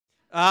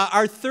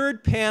Our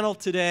third panel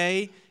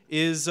today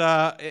is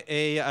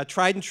a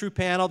tried and true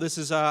panel. This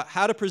is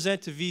how to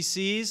present to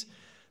VCs.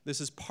 This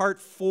is part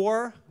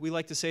 4. We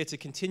like to say it's a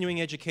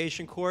continuing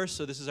education course,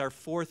 so this is our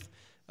 4th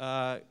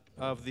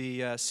of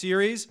the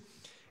series.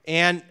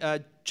 And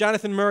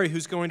Jonathan Murray,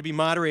 who's going to be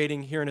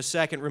moderating here in a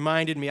second,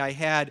 reminded me I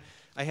had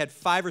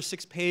 5 or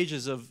 6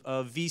 pages of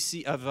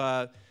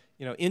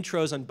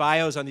intros and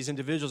bios on these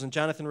individuals, and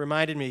Jonathan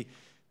reminded me,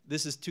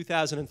 this is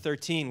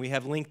 2013. We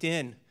have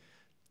LinkedIn.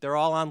 They're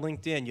all on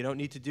LinkedIn. You don't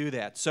need to do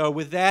that. So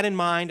with that in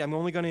mind, I'm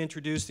only going to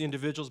introduce the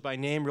individuals by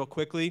name real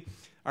quickly.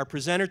 Our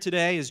presenter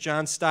today is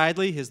John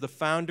Steidley. He's the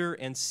founder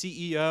and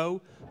CEO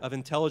of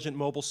Intelligent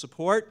Mobile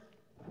Support.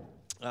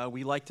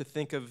 We like to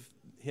think of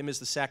him as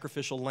the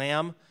sacrificial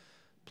lamb.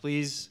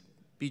 Please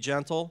be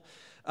gentle.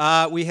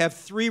 We have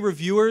 3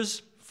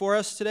 reviewers for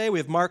us today. We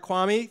have Mark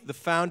Kvamme, the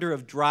founder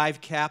of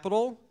Drive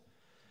Capital.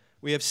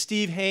 We have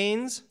Steve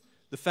Haynes,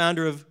 the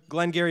founder of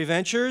Glengary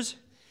Ventures.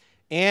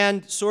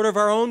 And sort of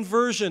our own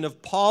version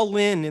of Paul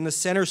Lynn in the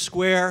center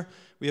square,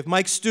 we have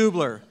Mike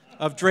Stubler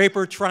of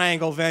Draper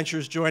Triangle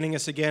Ventures joining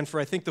us again for,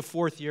 I think, the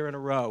 4th year in a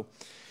row.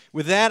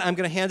 With that, I'm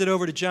going to hand it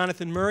over to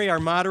Jonathan Murray,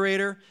 our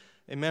moderator,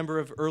 a member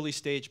of Early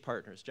Stage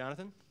Partners.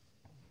 Jonathan?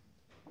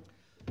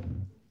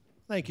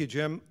 Thank you,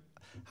 Jim.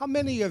 How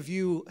many of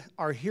you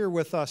are here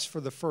with us for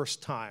the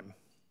first time?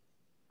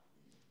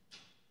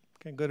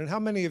 Okay, good. And how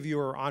many of you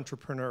are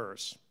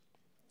entrepreneurs?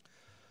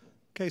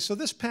 Okay, so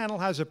this panel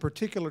has a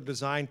particular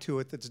design to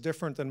it that's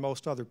different than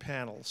most other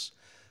panels.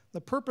 The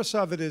purpose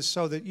of it is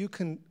so that you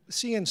can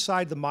see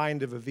inside the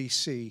mind of a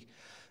VC.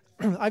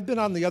 I've been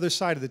on the other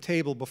side of the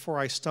table before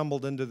I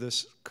stumbled into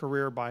this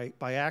career by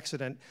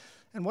accident.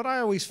 And what I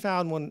always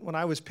found when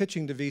I was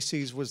pitching to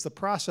VCs was the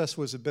process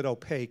was a bit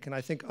opaque, and I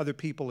think other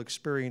people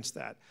experience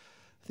that.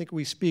 I think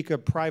we speak a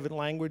private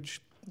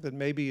language that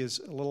maybe is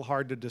a little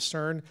hard to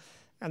discern,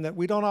 and that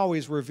we don't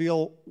always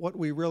reveal what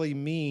we really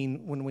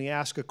mean when we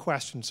ask a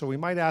question. So we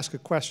might ask a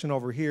question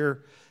over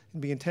here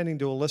and be intending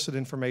to elicit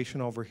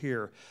information over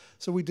here.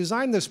 So we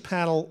designed this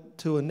panel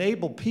to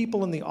enable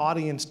people in the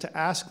audience to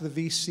ask the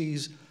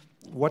VCs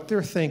what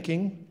they're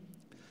thinking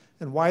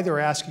and why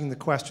they're asking the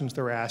questions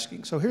they're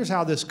asking. So here's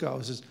how this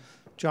goes.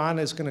 John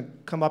is going to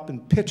come up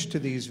and pitch to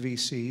these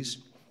VCs,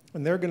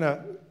 and they're going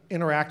to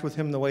interact with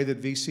him the way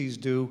that VCs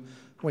do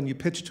when you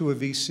pitch to a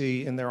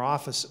VC in their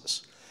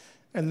offices.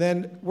 And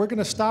then we're going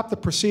to stop the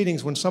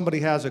proceedings when somebody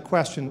has a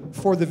question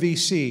for the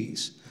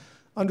VCs.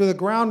 Under the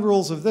ground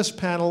rules of this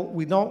panel,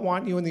 we don't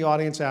want you in the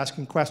audience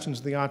asking questions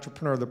of the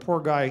entrepreneur. The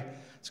poor guy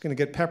is going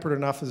to get peppered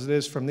enough as it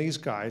is from these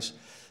guys.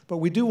 But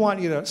we do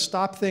want you to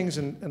stop things,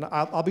 and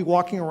I'll be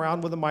walking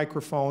around with a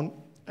microphone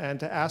and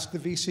to ask the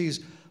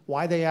VCs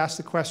why they asked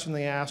the question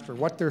they asked, or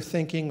what they're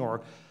thinking,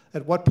 or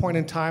at what point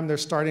in time they're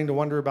starting to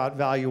wonder about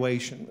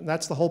valuation. And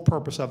that's the whole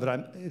purpose of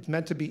it. It's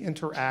meant to be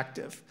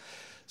interactive.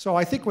 So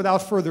I think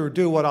without further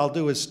ado, what I'll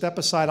do is step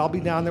aside. I'll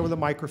be down there with a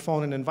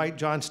microphone and invite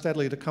John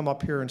Steidley to come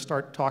up here and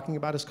start talking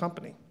about his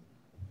company.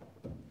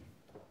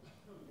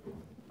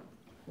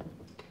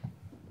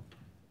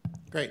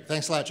 Great.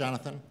 Thanks a lot,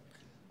 Jonathan.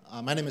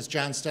 My name is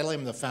John Steidley.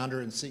 I'm the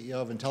founder and CEO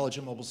of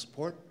Intelligent Mobile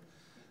Support.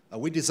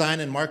 We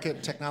design and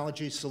market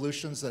technology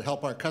solutions that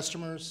help our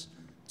customers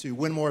to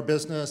win more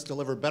business,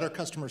 deliver better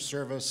customer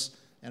service,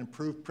 and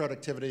improve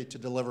productivity to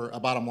deliver a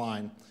bottom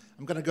line.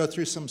 I'm going to go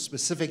through some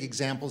specific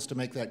examples to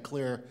make that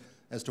clear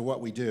as to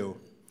what we do.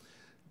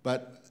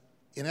 But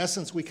in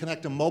essence, we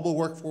connect a mobile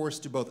workforce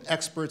to both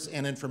experts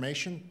and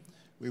information.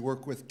 We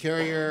work with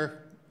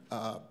Carrier,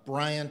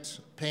 Bryant,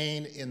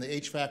 Payne in the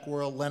HVAC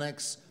world,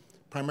 Lennox,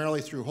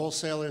 primarily through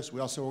wholesalers. We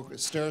also work with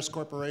Steris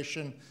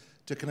Corporation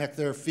to connect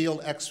their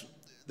field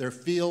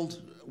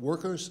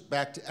workers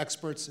back to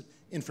experts'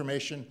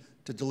 information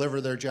to deliver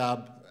their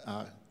job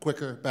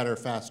quicker, better,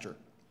 faster.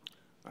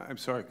 I'm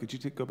sorry, could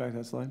you go back to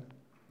that slide?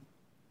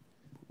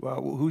 Well,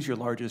 who's your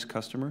largest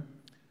customer?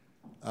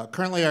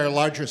 Currently, our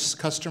largest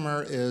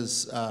customer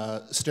is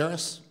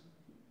Steris.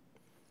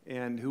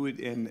 And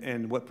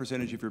and what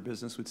percentage of your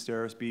business would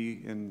Steris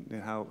be,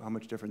 and how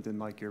much different than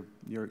like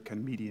your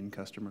kind of median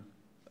customer?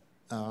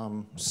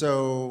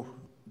 So,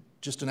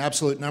 just in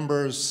absolute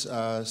numbers,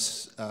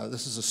 this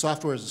is a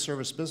software as a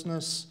service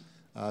business.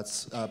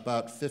 It's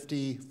about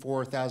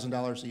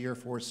 $54,000 a year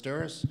for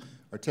Steris.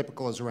 Our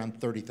typical is around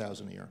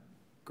 $30,000 a year.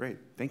 Great,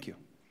 thank you.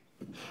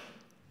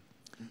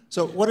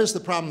 So what is the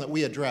problem that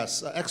we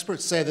address?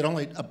 Experts say that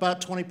only about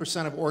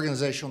 20% of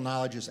organizational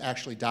knowledge is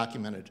actually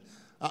documented.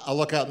 I'll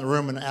look out in the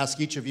room and ask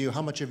each of you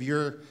how much of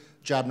your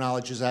job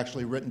knowledge is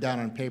actually written down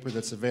on paper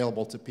that's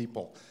available to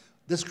people.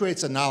 This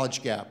creates a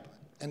knowledge gap,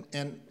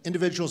 and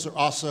individuals are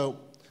also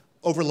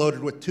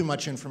overloaded with too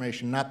much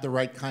information, not the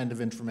right kind of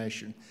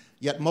information.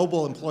 Yet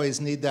mobile employees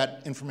need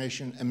that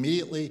information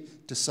immediately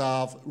to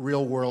solve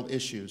real-world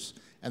issues,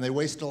 and they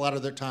waste a lot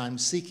of their time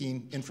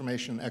seeking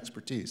information and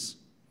expertise.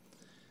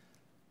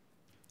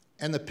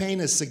 And the pain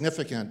is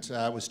significant.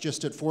 I was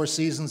just at Four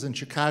Seasons in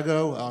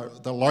Chicago,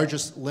 the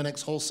largest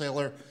Linux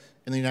wholesaler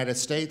in the United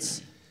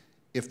States.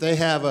 If they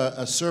have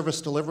a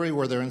service delivery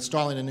where they're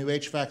installing a new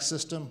HVAC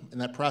system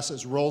and that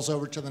process rolls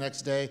over to the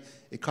next day,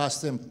 it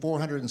costs them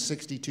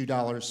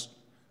 $462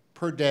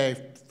 per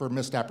day for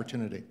missed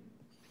opportunity.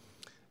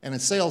 And in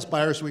sales,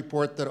 buyers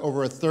report that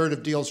over 1/3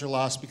 of deals are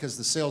lost because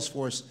the sales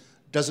force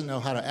doesn't know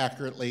how to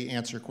accurately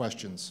answer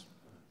questions.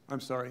 I'm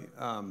sorry.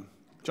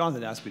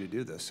 Jonathan asked me to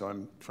do this, so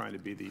I'm trying to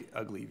be the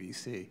ugly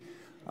VC.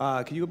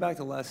 Can you go back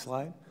to the last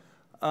slide?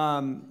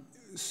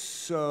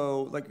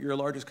 So, like, your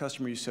largest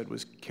customer you said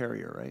was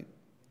Carrier, right?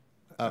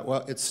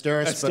 Well, it's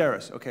Steris.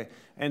 Steris, okay.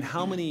 And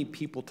how many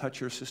people touch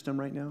your system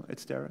right now at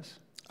Steris?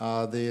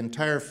 The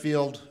entire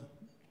field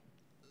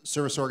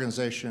service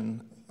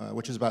organization,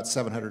 which is about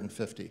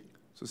 750.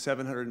 So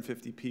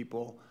 750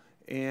 people.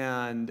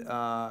 And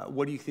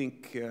what do you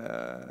think,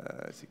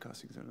 let's see,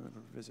 costing per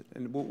visit.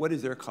 And what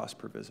is their cost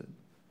per visit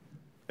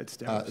at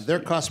Steris? Their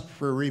cost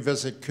per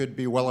revisit could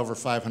be well over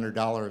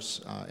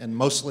 $500. And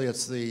mostly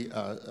it's the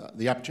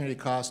opportunity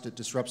cost. It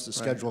disrupts the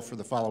schedule for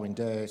the following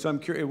day. So I'm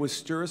curious, was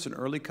Steris an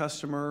early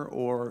customer,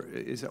 or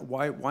is that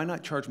why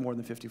not charge more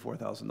than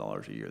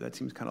 $54,000 a year? That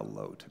seems kind of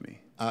low to me.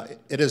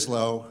 It is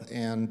low,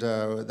 and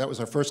that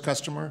was our first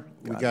customer.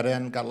 We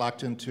got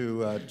locked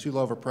into too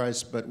low of a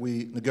price, but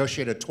we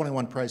negotiated a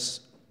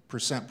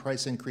 21%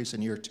 price increase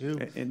in year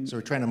 2. So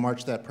we're trying to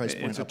march that price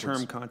point upwards. It's a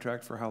term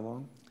contract for how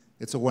long?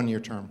 It's a 1-year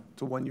term.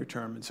 It's a 1-year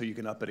term, and so you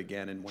can up it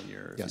again in 1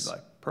 year if yes. you'd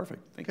like.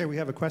 Perfect. Thank you. Okay, we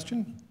have a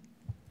question.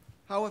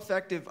 How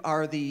effective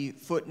are the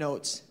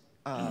footnotes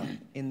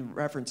in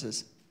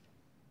references?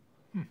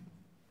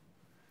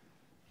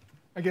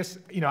 I guess,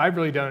 I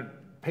really don't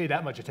pay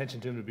that much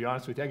attention to them, to be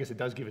honest with you. I guess it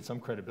does give it some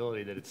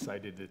credibility that it's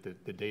cited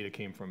that the data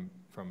came from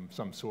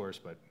some source,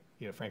 but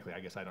frankly, I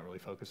guess I don't really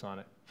focus on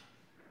it.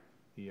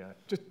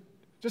 Just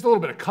a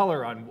little bit of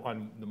color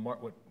on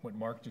what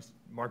Mark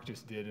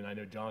just did, and I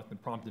know Jonathan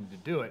prompted him to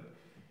do it,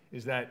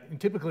 is that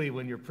typically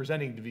when you're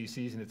presenting to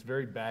VCs, and it's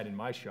very bad in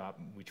my shop,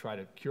 and we try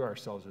to cure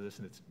ourselves of this,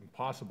 and it's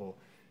impossible,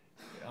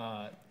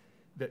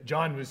 that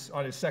John was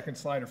on his second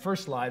slide or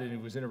first slide, and it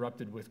was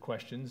interrupted with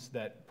questions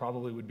that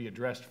probably would be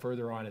addressed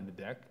further on in the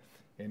deck,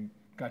 and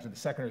got to the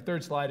second or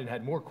third slide and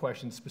had more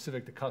questions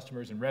specific to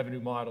customers and revenue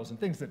models and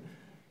things that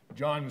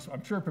John was,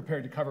 I'm sure,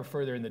 prepared to cover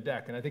further in the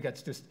deck. And I think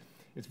that's just,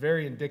 it's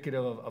very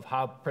indicative of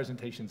how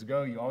presentations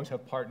go. You always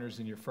have partners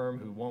in your firm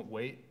who won't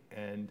wait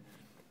and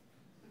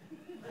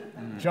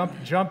jump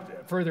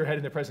further ahead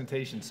in the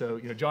presentation. So,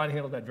 John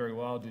handled that very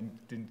well,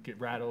 didn't get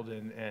rattled,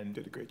 and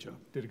did a great job.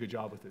 Did a good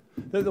job with it.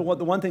 The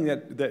one thing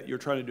that you're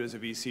trying to do as a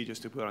VC,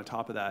 just to put on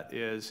top of that,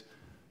 is,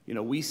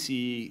 we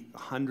see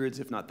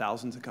hundreds, if not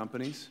thousands, of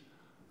companies.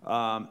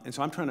 And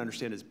so I'm trying to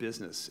understand his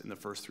business in the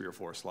first 3 or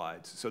 4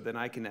 slides. So then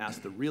I can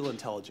ask the real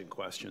intelligent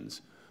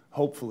questions,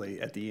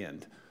 hopefully, at the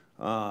end.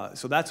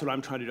 So that's what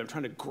I'm trying to do. I'm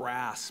trying to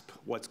grasp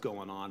what's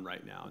going on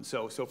right now. And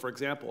so for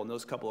example, in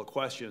those couple of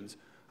questions,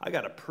 I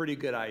got a pretty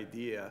good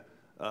idea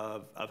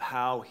of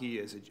how he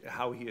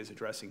is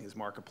addressing his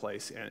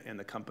marketplace and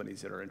the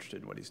companies that are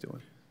interested in what he's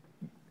doing.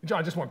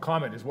 John, just one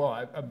comment as well.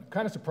 I'm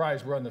kind of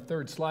surprised we're on the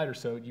 3rd slide or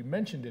so. You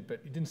mentioned it,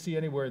 but you didn't see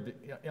anywhere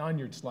on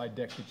your slide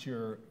deck that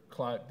you're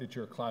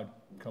a cloud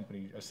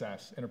company, a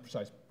SaaS,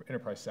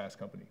 enterprise SaaS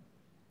company.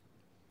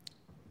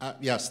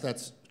 Yes,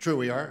 that's true.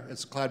 We are.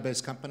 It's a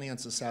cloud-based company, and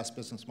it's a SaaS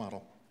business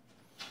model.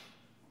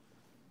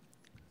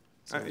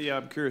 Yeah,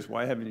 I'm curious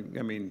why haven't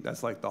you,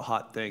 that's like the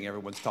hot thing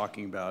everyone's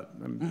talking about.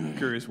 I'm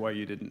curious why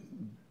you didn't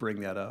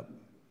bring that up.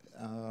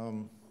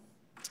 I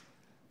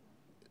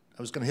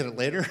was going to hit it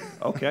later.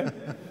 Okay.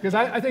 Because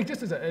I think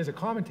just as a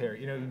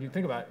commentary, you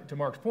think about it, to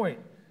Mark's point,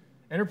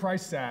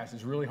 enterprise SaaS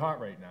is really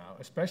hot right now,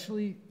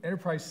 especially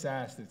enterprise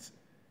SaaS that's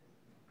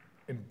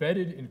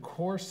embedded in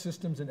core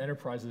systems and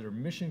enterprises that are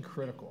mission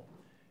critical.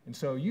 And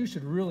so you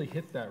should really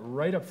hit that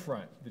right up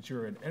front, that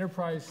you're an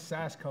enterprise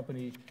SaaS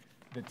company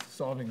that's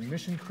solving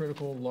mission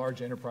critical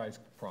large enterprise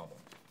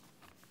problems.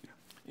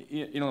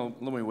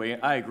 Let me weigh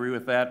in. I agree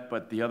with that,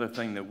 but the other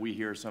thing that we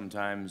hear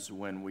sometimes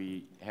when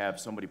we have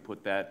somebody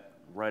put that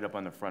right up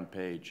on the front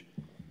page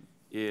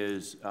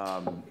is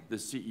the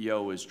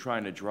CEO is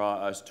trying to draw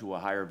us to a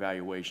higher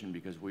valuation,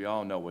 because we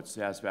all know what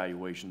SaaS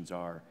valuations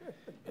are.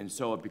 And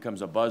so it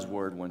becomes a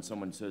buzzword when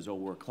someone says, oh,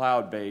 we're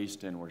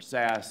cloud-based and we're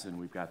SaaS and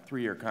we've got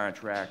 3-year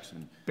contracts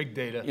and big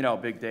data,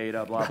 big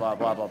data, blah, blah,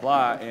 blah, blah,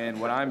 blah.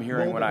 And what I'm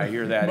hearing when I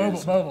hear that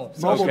is mobile,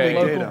 okay,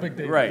 big data. Big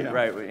data.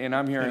 Right. And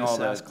I'm hearing all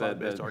that,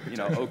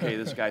 okay,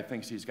 this guy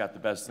thinks he's got the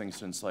best thing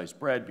since sliced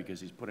bread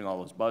because he's putting all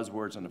those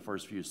buzzwords on the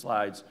first few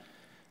slides.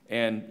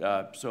 And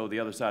so the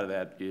other side of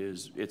that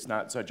is it's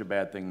not such a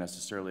bad thing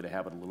necessarily to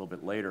have it a little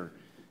bit later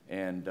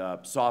and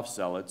soft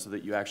sell it so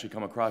that you actually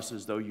come across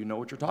as though you know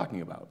what you're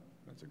talking about.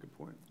 That's a good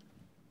point.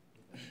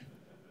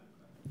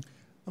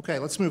 Okay,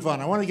 let's move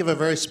on. I want to give a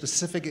very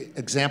specific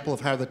example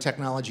of how the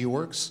technology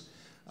works.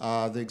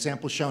 The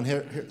example shown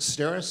here,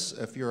 Steris.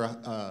 If you're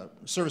a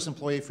service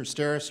employee for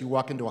Steris, you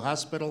walk into a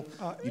hospital,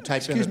 you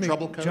type in a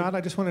trouble code. John,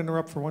 I just want to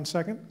interrupt for 1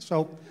 second.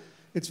 So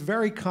it's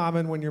very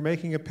common when you're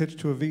making a pitch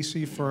to a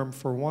VC firm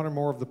for one or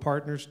more of the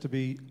partners to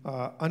be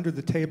under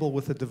the table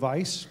with a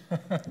device.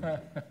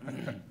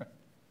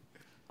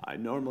 I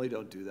normally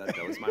don't do that.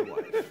 That was my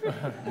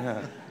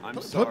wife.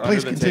 I'm sorry.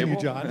 Please Under the continue,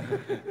 table?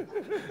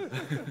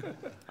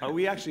 John.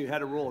 We actually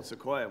had a rule at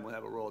Sequoia, and we'll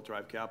have a rule at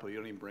Drive Capital. You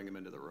don't even bring them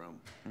into the room.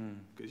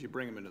 Because you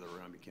bring them into the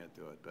room, you can't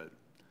do it. But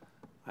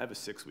I have a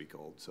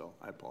 6-week-old, so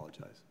I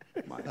apologize.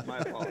 My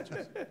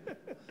apologies.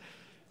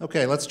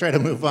 Okay, let's try to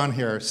move on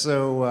here.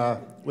 So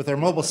with our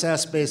mobile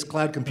SaaS-based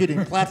cloud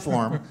computing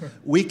platform,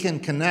 we can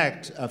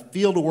connect a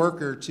field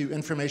worker to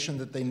information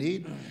that they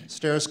need.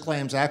 STERIS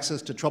claims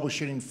access to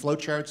troubleshooting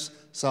flowcharts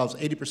solves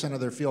 80% of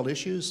their field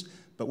issues,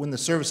 but when the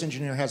service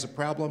engineer has a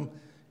problem,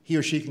 he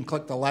or she can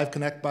click the Live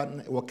Connect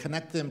button. It will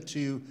connect them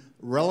to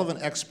relevant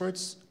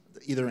experts,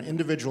 either an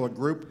individual or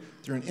group,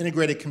 through an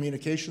integrated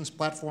communications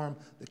platform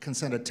that can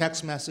send a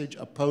text message,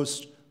 a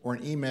post, or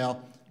an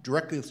email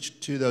directly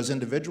to those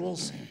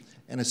individuals.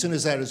 And as soon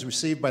as that is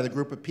received by the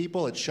group of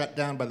people, it's shut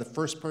down by the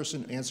first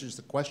person who answers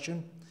the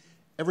question.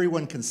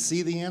 Everyone can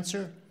see the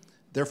answer.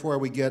 Therefore,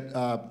 we get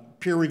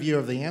peer review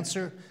of the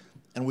answer.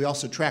 And we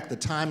also track the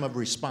time of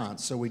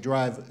response. So we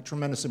drive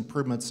tremendous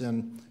improvements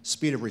in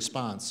speed of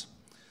response.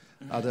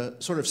 The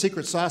sort of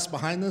secret sauce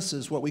behind this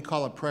is what we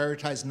call a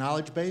prioritized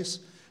knowledge base.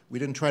 We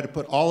didn't try to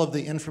put all of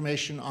the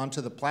information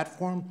onto the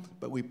platform,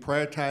 but we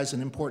prioritize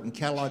and import and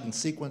catalog and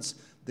sequence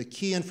the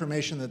key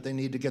information that they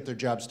need to get their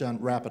jobs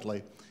done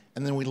rapidly.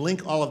 And then we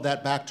link all of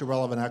that back to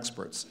relevant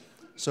experts.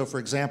 So for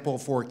example,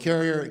 for a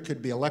carrier, it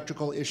could be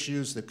electrical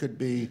issues, there could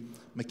be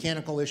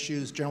mechanical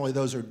issues. Generally,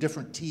 those are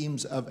different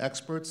teams of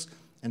experts,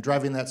 and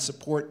driving that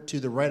support to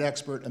the right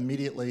expert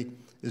immediately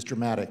is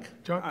dramatic.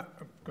 John,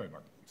 go ahead,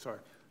 Mark. Sorry.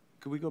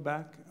 Could we go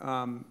back?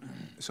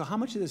 So how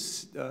much of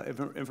this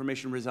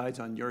information resides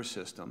on your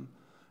system?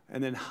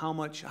 And then how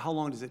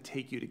long does it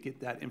take you to get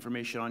that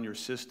information on your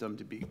system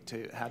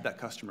to have that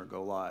customer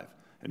go live?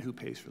 And who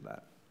pays for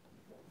that?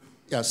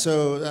 Yeah,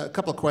 so a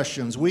couple of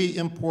questions. We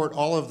import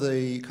all of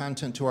the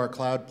content to our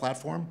cloud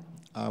platform.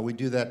 We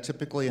do that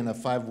typically in a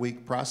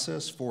 5-week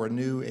process for a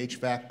new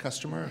HVAC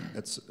customer.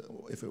 That's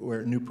if it were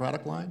a new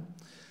product line.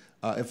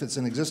 If it's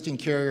an existing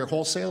carrier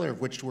wholesaler,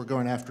 of which we're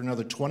going after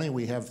another 20,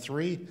 we have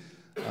 3,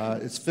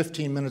 it's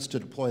 15 minutes to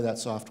deploy that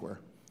software.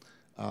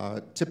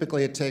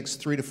 Typically, it takes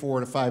 3 to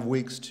 4 to 5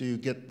 weeks to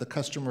get the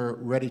customer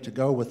ready to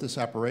go with this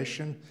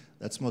operation.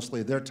 That's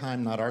mostly their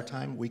time, not our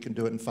time. We can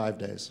do it in 5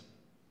 days.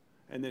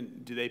 And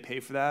then do they pay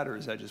for that, or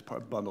is that just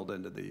bundled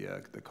into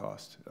the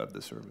cost of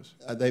the service?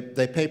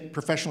 They pay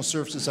professional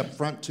services up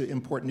front to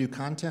import new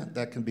content.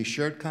 That can be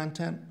shared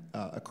content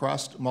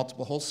across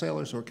multiple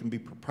wholesalers, or it can be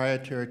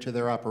proprietary to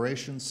their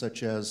operations,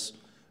 such as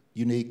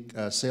unique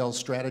sales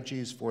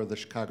strategies for the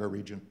Chicago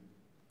region.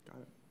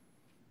 Got it.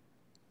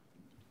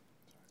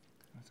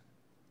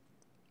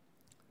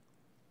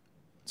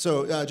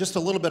 So just a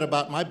little bit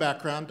about my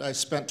background. I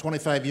spent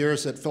 25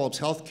 years at Philips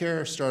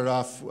Healthcare, started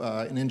off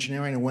in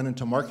engineering and went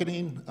into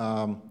marketing.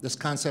 This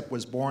concept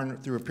was born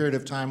through a period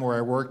of time where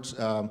I worked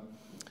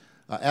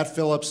at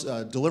Philips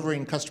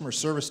delivering customer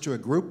service to a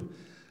group.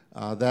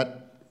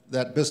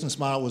 That business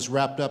model was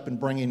wrapped up in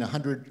bringing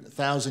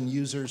 100,000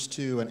 users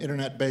to an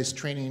internet-based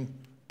training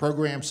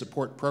program,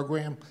 support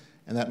program,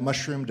 and that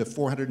mushroomed to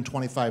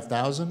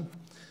 425,000.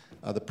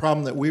 The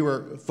problem that we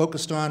were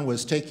focused on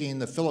was taking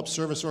the Philips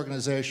service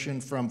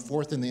organization from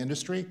 4th in the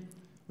industry,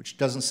 which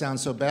doesn't sound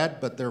so bad,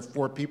 but there are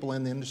 4 people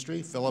in the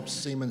industry: Philips,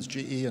 Siemens,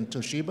 GE, and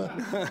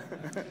Toshiba.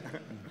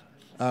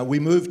 We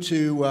moved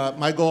to,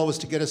 my goal was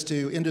to get us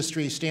to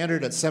industry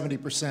standard at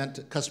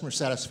 70% customer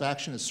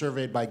satisfaction as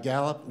surveyed by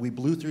Gallup. We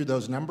blew through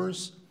those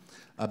numbers,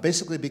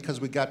 basically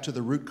because we got to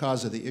the root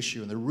cause of the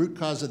issue. And the root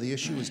cause of the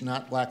issue was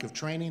not lack of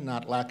training,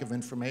 not lack of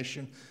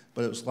information,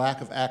 but it was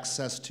lack of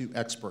access to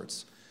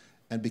experts.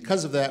 And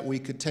because of that, we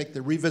could take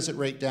the revisit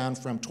rate down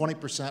from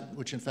 20%,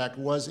 which in fact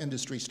was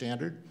industry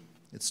standard.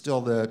 It's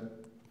still the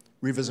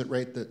revisit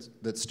rate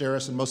that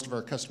STERIS and most of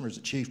our customers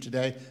achieve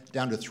today,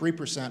 down to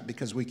 3%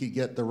 because we could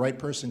get the right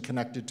person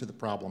connected to the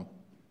problem.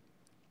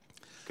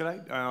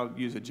 I'll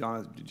use it,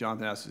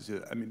 Jonathan asked,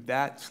 I mean,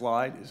 that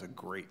slide is a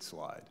great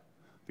slide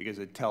because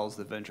it tells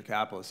the venture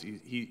capitalist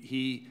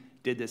he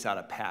did this out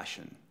of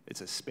passion.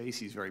 It's a space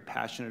he's very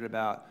passionate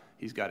about.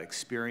 He's got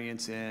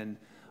experience in.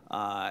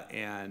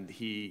 And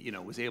he,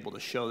 was able to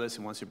show this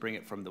and wants to bring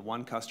it from the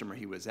one customer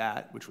he was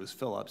at, which was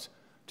Philips,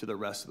 to the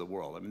rest of the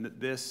world. I mean,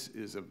 this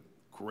is a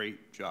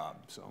great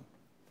job. So,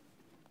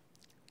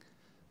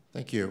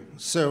 thank you.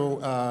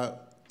 So,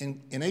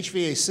 in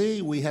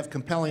HVAC, we have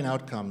compelling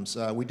outcomes.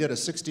 We did a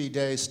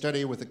 60-day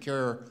study with a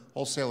carrier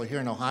wholesaler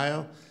here in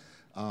Ohio,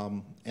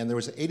 and there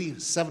was an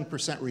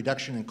 87%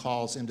 reduction in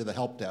calls into the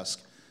help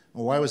desk.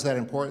 Well, why was that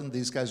important?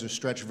 These guys are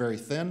stretched very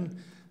thin.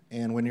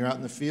 And when you're out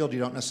in the field, you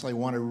don't necessarily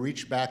want to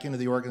reach back into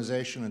the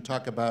organization and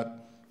talk about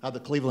how the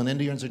Cleveland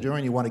Indians are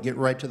doing. You want to get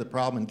right to the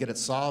problem and get it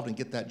solved and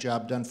get that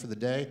job done for the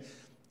day.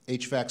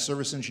 HVAC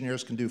service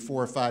engineers can do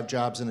 4 or 5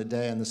 jobs in a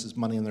day, and this is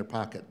money in their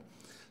pocket.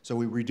 So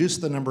we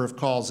reduced the number of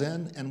calls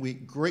in, and we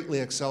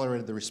greatly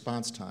accelerated the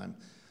response time.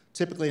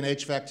 Typically in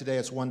HVAC today,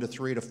 it's 1 to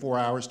 3 to 4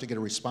 hours to get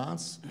a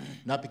response,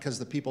 not because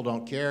the people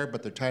don't care,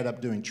 but they're tied up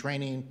doing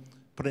training,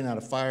 putting out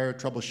a fire,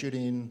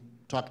 troubleshooting,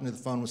 talking to the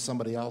phone with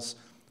somebody else.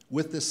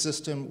 With this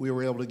system, we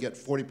were able to get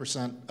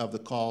 40% of the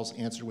calls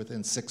answered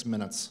within 6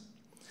 minutes.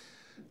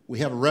 We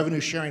have a revenue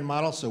sharing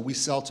model, so we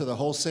sell to the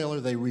wholesaler,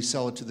 they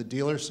resell it to the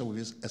dealer, so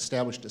we've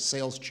established a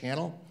sales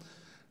channel.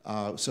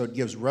 So it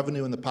gives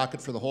revenue in the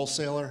pocket for the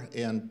wholesaler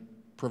and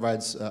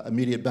provides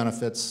immediate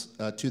benefits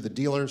to the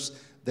dealers.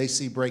 They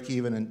see break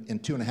even in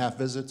 2.5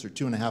 visits or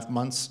 2.5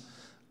 months.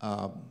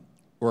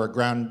 Or a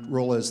ground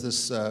rule is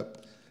this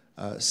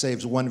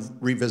saves 1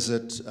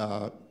 revisit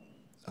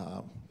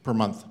per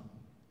month.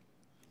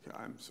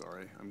 I'm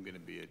sorry, I'm going to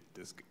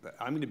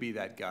be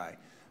that guy.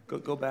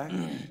 Go back.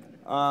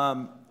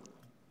 I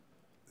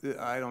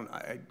don't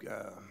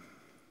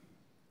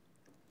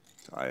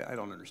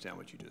understand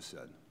what you just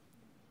said.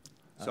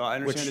 So I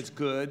understand it's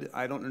good.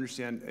 I don't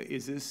understand.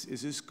 Is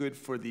this good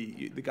for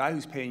the guy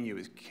who's paying you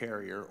is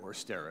Carrier or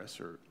Steris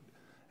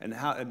and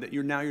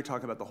you're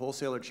talking about the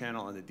wholesaler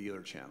channel and the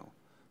dealer channel.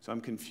 So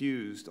I'm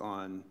confused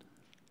on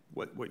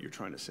what you're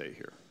trying to say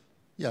here.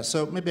 Yeah,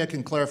 so maybe I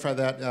can clarify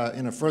that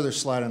in a further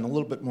slide in a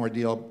little bit more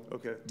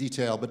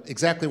detail. But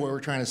exactly what we're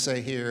trying to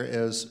say here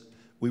is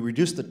we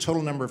reduced the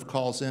total number of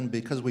calls in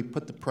because we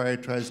put the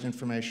prioritized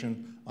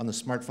information on the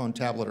smartphone,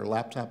 tablet, or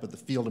laptop of the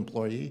field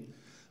employee.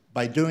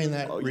 By doing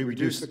that, we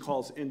reduce the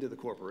calls into the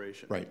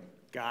corporation. Right.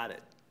 Got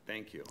it.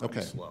 Thank you.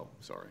 Okay. I'm slow.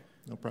 Sorry.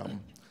 No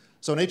problem.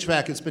 So in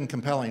HVAC, it's been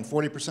compelling.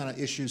 40% of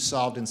issues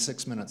solved in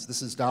 6 minutes.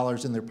 This is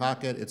dollars in their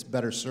pocket. It's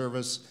better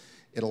service.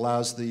 It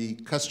allows the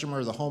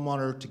customer, the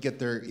homeowner, to get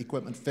their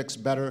equipment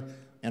fixed better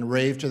and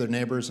rave to their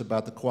neighbors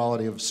about the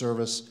quality of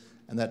service,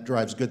 and that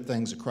drives good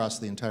things across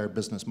the entire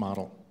business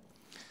model.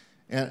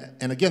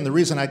 And again, the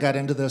reason I got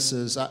into this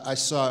is I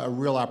saw a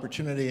real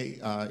opportunity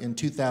in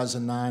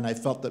 2009. I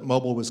felt that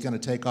mobile was going to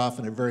take off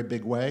in a very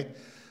big way.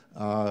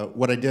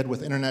 What I did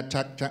with internet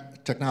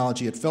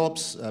technology at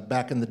Philips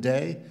back in the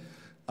day,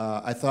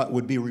 I thought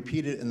would be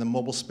repeated in the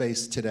mobile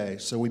space today.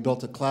 So we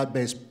built a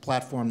cloud-based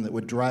platform that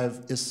would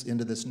drive us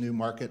into this new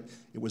market.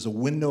 It was a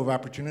window of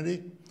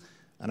opportunity.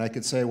 And I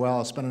could say, well,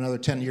 I'll spend another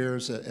 10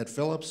 years at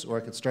Philips, or I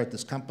could start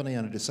this company,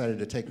 and I decided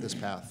to take this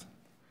path.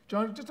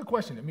 John, just a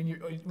question. I mean,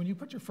 when you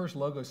put your first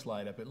logo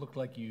slide up, it looked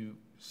like you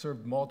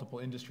served multiple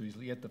industries,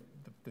 yet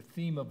the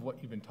theme of what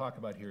you've been talking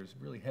about here is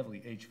really heavily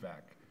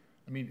HVAC.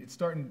 I mean, it's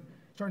starting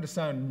to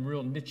sound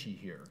real niche-y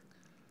here.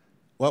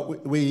 Well,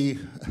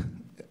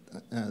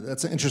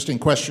 that's an interesting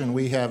question.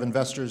 We have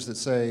investors that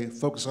say,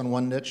 focus on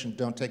one niche and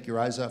don't take your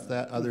eyes off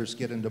that. Others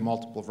get into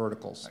multiple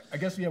verticals. I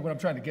guess, yeah, what I'm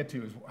trying to get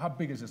to is how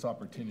big is this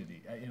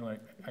opportunity?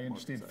 I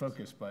understand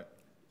focus, but...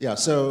 Yeah,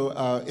 so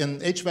in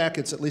HVAC,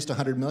 it's at least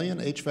 100 million.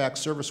 HVAC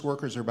service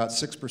workers are about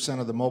 6%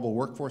 of the mobile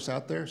workforce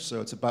out there,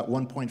 so it's about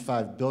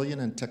 1.5 billion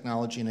in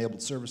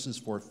technology-enabled services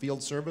for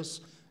field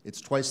service.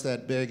 It's twice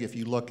that big if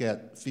you look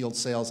at field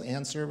sales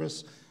and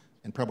service,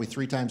 and probably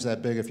 3 times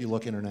that big if you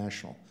look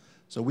international.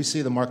 So we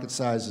see the market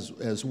size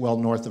as well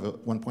north of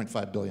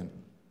 1.5 billion.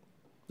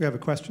 We have a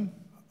question?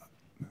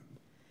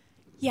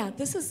 Yeah,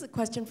 this is a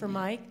question for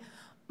Mike.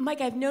 Mike,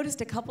 I've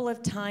noticed a couple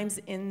of times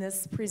in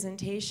this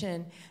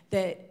presentation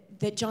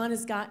that John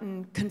has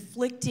gotten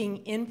conflicting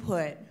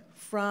input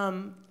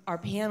from our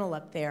panel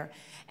up there.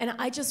 And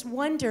I just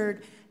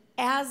wondered,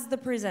 as the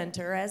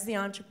presenter, as the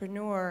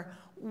entrepreneur,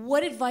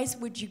 what advice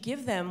would you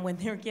give them when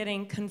they're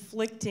getting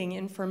conflicting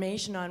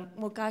information on,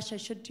 well, gosh, I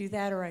should do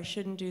that or I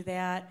shouldn't do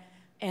that,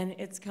 and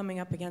it's coming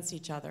up against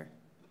each other?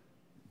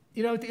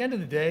 You know, at the end of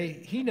the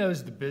day, he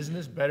knows the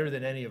business better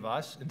than any of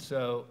us, and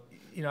so,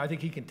 you know, I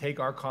think he can take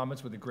our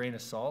comments with a grain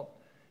of salt.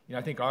 You know,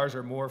 I think ours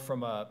are more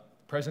from a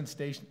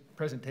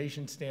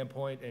presentation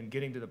standpoint and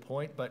getting to the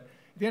point, but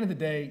at the end of the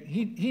day,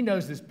 he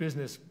knows this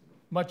business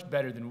much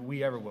better than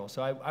we ever will.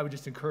 So I would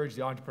just encourage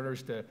the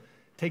entrepreneurs to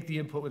take the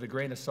input with a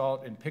grain of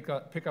salt and pick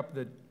up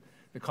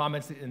the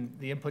comments and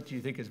the input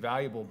you think is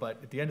valuable,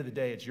 but at the end of the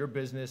day, it's your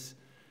business.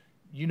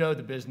 You know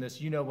the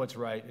business, you know what's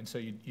right, and so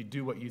you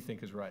do what you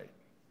think is right.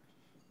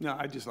 No,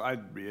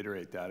 I'd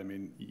reiterate that. I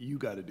mean, you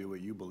got to do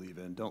what you believe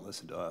in. Don't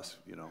listen to us,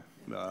 you know.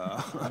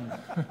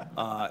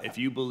 If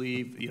you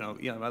believe,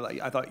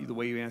 I thought the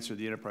way you answered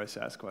the enterprise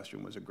SaaS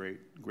question was a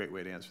great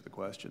way to answer the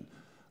question.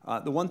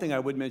 The one thing I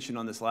would mention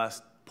on this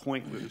last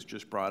point that was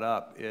just brought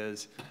up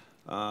is,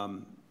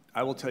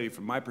 I will tell you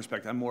from my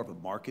perspective, I'm more of a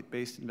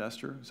market-based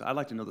investor. So I'd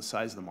like to know the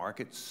size of the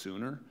market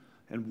sooner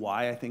and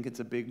why I think it's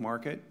a big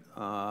market,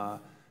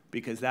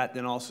 because that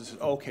then also says,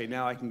 okay,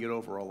 now I can get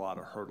over a lot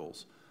of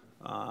hurdles.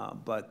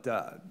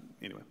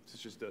 Anyway,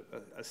 it's just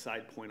a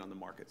side point on the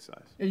market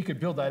size. Yeah, you could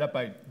build that up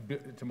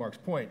to Mark's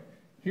point.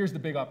 Here's the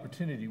big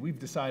opportunity. We've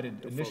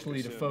decided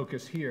initially to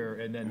focus here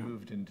and then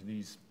moved into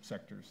these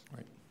sectors.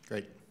 Right,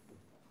 great.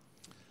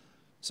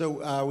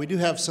 So we do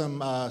have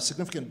some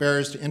significant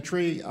barriers to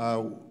entry.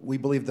 We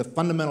believe the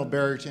fundamental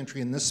barrier to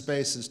entry in this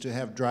space is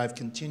to drive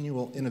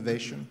continual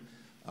innovation.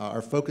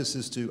 Our focus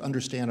is to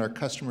understand our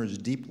customers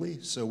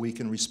deeply so we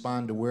can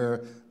respond to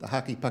where the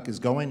hockey puck is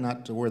going,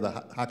 not to where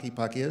the hockey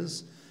puck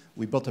is.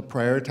 We built a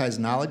prioritized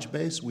knowledge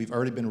base. We've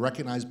already been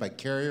recognized by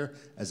Carrier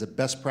as a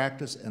best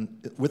practice and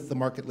with the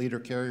market leader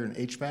Carrier in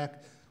HVAC,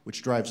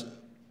 which drives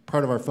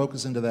part of our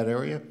focus into that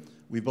area.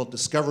 We built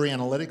discovery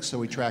analytics, so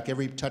we track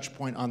every touch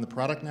point on the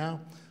product now.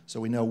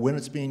 So we know when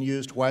it's being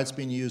used, why it's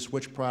being used,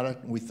 which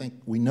product, and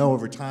we know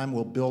over time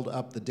we'll build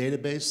up the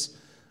database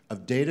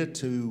of data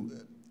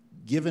to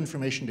give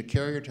information to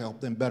carrier to help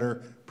them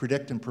better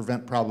predict and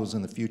prevent problems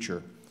in the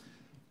future.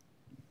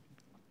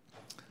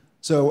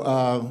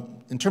 So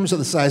in terms of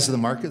the size of the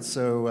market,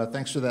 so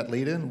thanks for that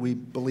lead-in. We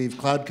believe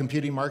cloud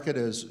computing market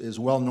is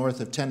well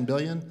north of 10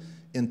 billion.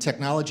 In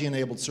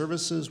technology-enabled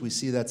services, we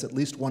see that's at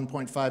least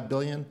 1.5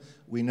 billion.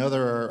 We know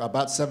there are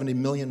about 70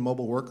 million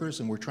mobile workers,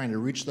 and we're trying to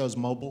reach those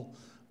mobile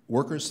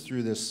workers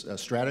through this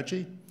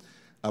strategy.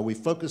 We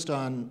focused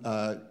on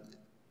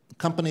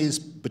companies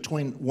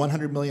between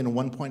 100 million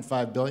and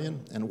 1.5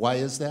 billion, and why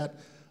is that?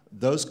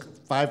 Those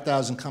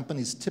 5,000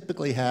 companies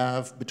typically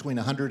have between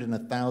 100 and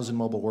 1,000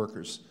 mobile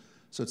workers.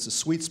 So it's a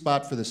sweet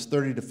spot for this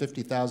 $30,000 to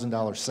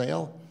 $50,000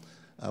 sale,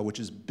 which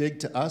is big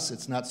to us.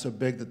 It's not so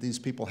big that these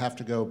people have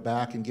to go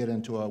back and get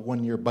into a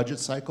one-year budget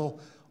cycle.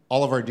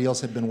 All of our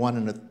deals have been won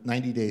in a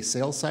 90-day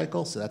sales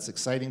cycle, so that's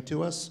exciting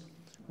to us.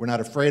 We're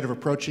not afraid of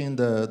approaching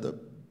the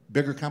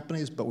bigger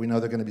companies, but we know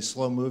they're going to be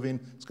slow-moving.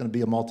 It's going to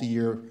be a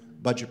multi-year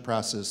budget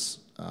process,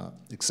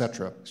 et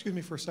cetera. Excuse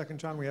me for a second,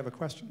 John. We have a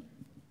question.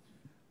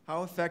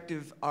 How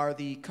effective are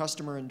the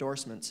customer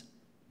endorsements?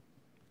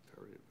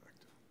 Very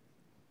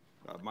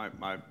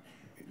effective.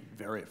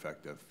 Very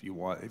effective.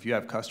 If you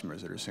have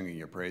customers that are singing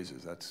your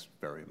praises, that's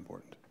very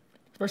important.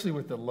 Especially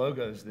with the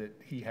logos that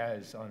he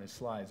has on his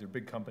slides. They're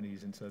big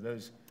companies, and so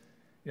those,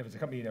 if it's a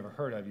company you never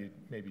heard of, you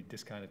maybe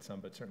discounted some,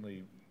 but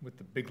certainly with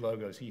the big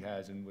logos he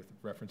has and with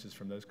references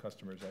from those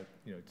customers,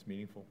 it's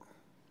meaningful.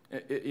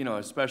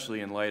 Especially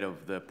in light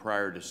of the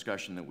prior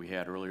discussion that we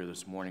had earlier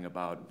this morning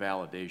about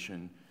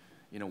validation,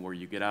 where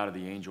you get out of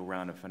the angel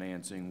round of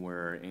financing,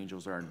 where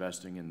angels are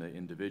investing in the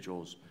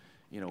individuals,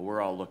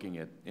 we're all looking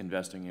at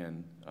investing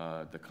in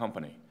the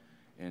company.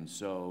 And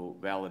so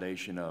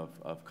validation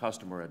of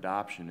customer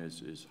adoption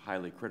is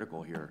highly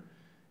critical here,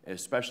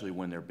 especially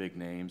when they're big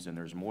names and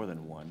there's more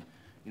than one.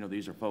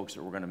 These are folks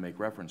that we're going to make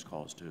reference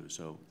calls to,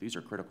 so these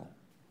are critical.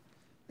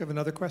 You have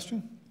another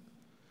question?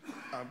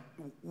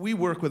 We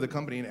work with a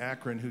company in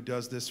Akron who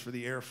does this for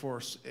the Air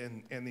Force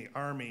and the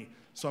Army.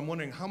 So I'm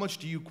wondering, how much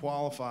do you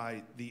qualify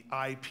the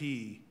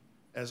IP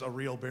as a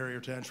real barrier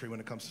to entry when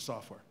it comes to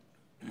software?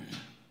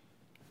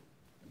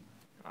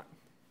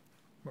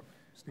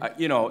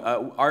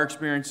 Our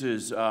experience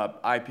is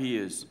IP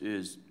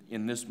is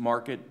in this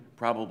market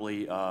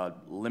probably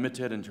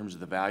limited in terms of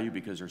the value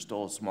because they're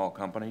still a small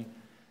company.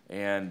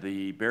 And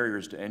the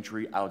barriers to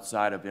entry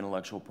outside of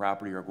intellectual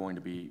property are going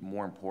to be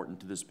more important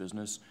to this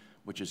business,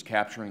 which is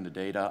capturing the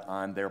data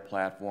on their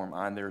platform,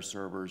 on their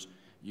servers,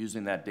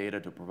 using that data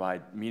to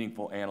provide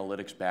meaningful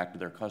analytics back to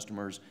their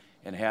customers,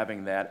 and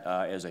having that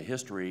as a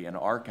history and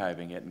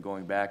archiving it and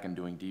going back and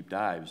doing deep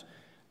dives.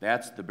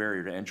 That's the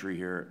barrier to entry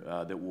here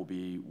that will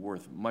be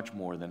worth much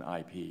more than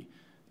IP.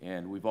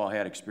 And we've all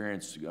had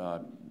experience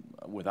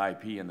with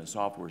IP in the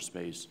software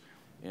space,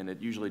 and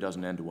it usually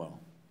doesn't end well.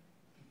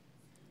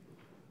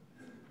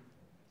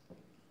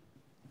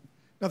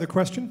 Another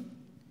question?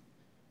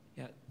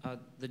 Yeah,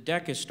 the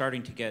deck is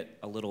starting to get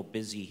a little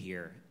busy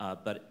here,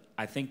 but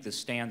I think this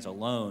stands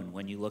alone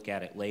when you look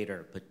at it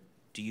later. But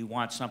do you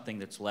want something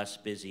that's less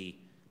busy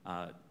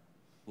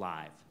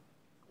live?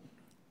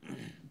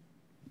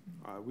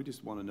 We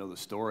just want to know the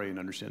story and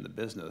understand the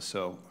business.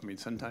 So, I mean,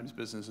 sometimes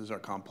businesses are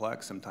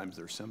complex, sometimes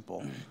they're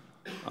simple.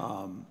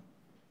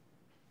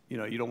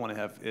 You don't want to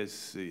have, I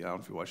don't know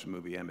if you watched the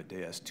movie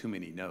Amadeus, too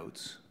many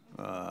notes.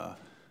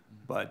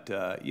 But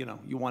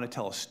you want to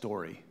tell a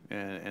story,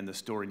 and the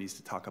story needs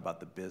to talk about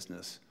the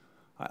business.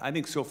 I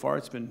think so far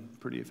it's been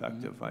pretty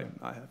effective.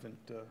 Mm-hmm. I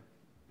haven't.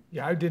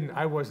 Yeah,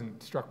 I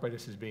wasn't struck by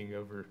this as being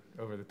over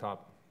the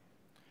top.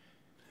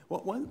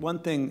 Well, one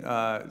thing,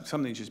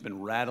 something's just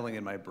been rattling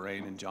in my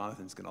brain, and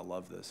Jonathan's going to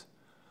love this.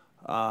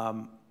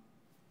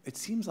 It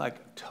seems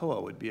like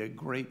TOA would be a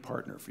great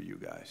partner for you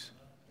guys.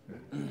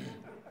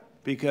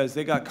 Because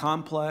they got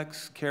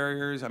complex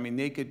carriers. I mean,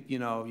 they could,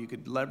 you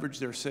could leverage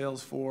their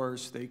sales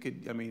force. They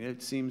could,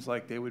 it seems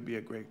like they would be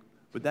a great,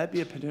 would that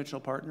be a potential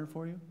partner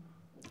for you?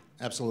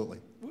 Absolutely.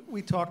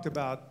 We talked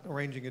about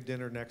arranging a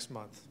dinner next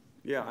month.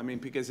 Yeah,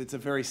 because it's a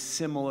very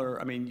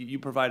similar, you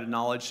provide a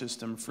knowledge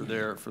system for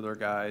their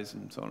guys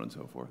and so on and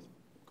so forth.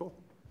 Cool.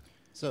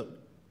 So,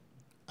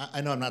 I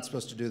know I'm not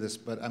supposed to do this,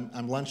 but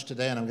I'm lunch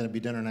today and I'm going to be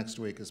dinner next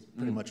week is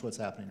pretty much what's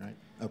happening, right?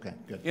 Okay,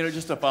 good.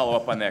 Just to follow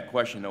up on that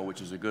question, though,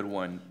 which is a good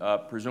one,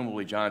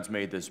 presumably John's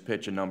made this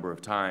pitch a number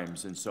of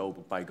times, and so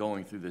by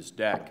going through this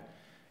deck,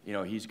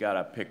 he's got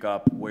to pick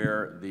up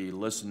where the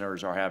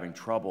listeners are having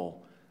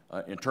trouble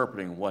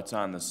interpreting what's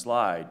on the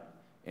slide.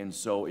 And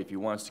so if he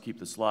wants to keep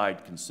the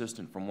slide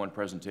consistent from one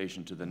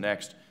presentation to the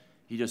next,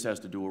 he just has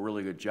to do a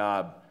really good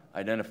job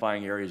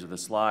identifying areas of the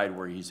slide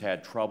where he's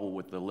had trouble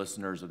with the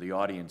listeners or the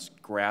audience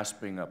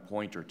grasping a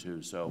point or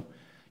two. So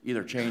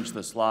either change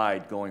the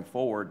slide going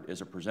forward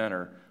as a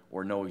presenter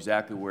or know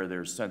exactly where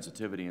there's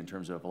sensitivity in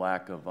terms of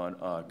lack of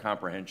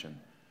comprehension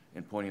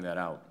and pointing that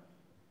out.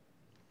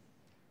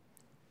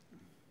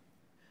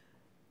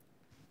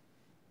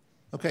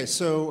 Okay,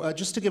 so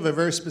just to give a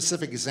very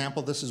specific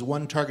example, this is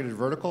one targeted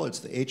vertical. It's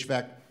the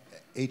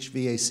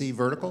HVAC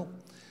vertical.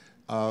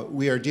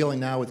 We are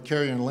dealing now with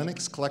Carrier and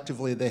Lennox.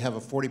 Collectively, they have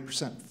a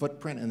 40%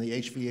 footprint in the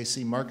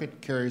HVAC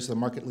market. Carrier is the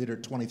market leader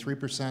at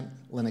 23%.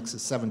 Lennox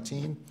is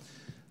 17%.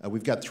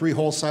 We've got 3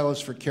 wholesalers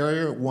for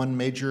Carrier, one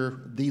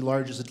major, the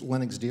largest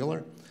Lennox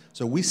dealer.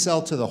 So we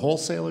sell to the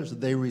wholesalers,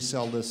 they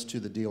resell this to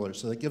the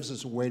dealers. So that gives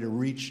us a way to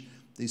reach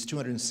these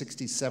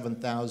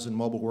 267,000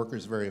 mobile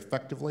workers very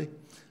effectively.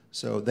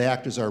 So they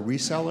act as our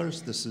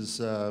resellers. This is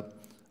a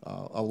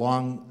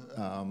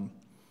long,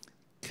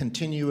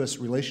 continuous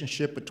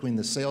relationship between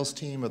the sales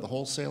team of the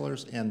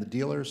wholesalers and the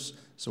dealers.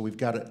 So we've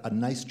got a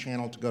nice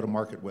channel to go to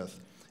market with.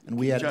 And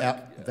we add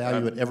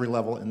value at every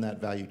level in that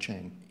value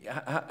chain.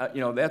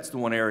 You know, that's the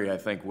one area I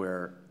think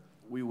where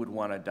we would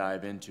want to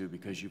dive into,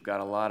 because you've got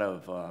a lot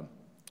of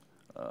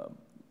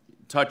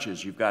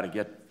touches you've got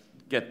to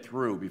get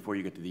through before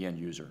you get to the end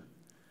user.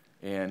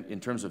 And in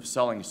terms of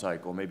selling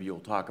cycle, maybe you'll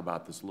talk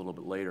about this a little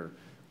bit later,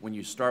 when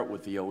you start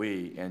with the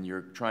OE and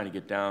you're trying to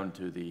get down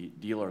to the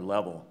dealer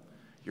level,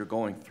 you're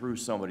going through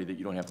somebody that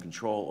you don't have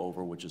control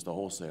over, which is the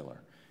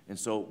wholesaler. And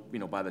so, you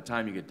know, by the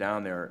time you get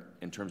down there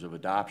in terms of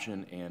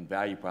adoption and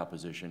value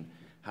proposition,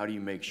 how do you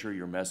make sure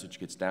your message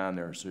gets down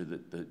there so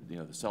that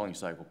the selling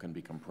cycle can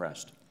be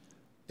compressed?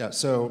 Yeah,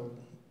 so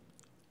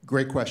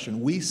great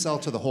question. We sell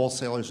to the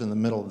wholesalers in the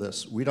middle of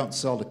this. We don't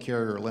sell to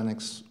Carrier or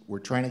Lennox. We're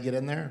trying to get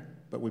in there,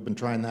 but we've been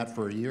trying that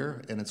for a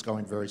year, and it's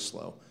going very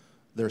slow.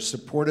 They're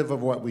supportive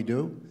of what we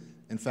do.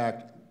 In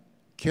fact,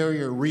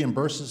 Carrier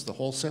reimburses the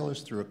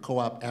wholesalers through a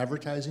co-op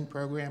advertising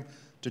program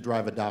to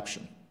drive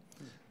adoption.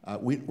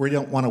 We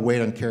don't want to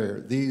wait on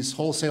Carrier. These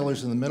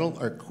wholesalers in the middle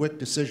are quick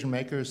decision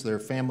makers. They're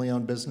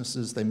family-owned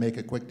businesses. They make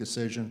a quick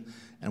decision,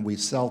 and we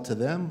sell to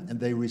them, and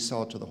they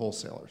resell it to the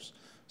wholesalers.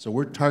 So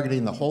we're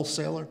targeting the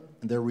wholesaler,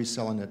 and they're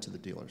reselling it to the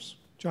dealers.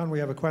 John, we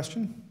have a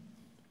question.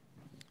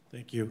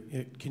 Thank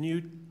you. Can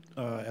you,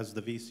 as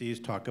the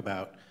VCs, talk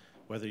about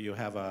whether you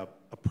have a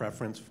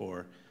preference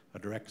for a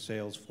direct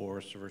sales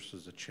force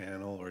versus a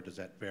channel, or does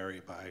that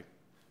vary by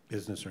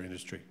business or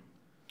industry?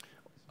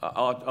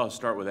 I'll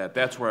start with that.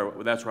 That's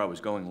where I was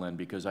going, Len,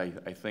 because I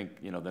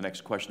think the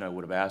next question I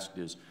would have asked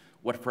is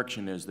what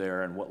friction is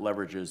there and what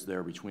leverage is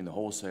there between the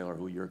wholesaler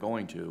who you're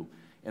going to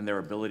and their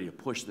ability to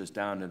push this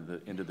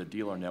down into the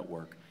dealer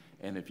network.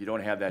 And if you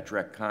don't have that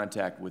direct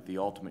contact with the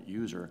ultimate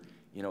user,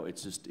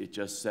 it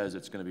just says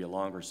it's going to be a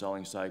longer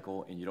selling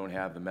cycle, and you don't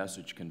have the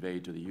message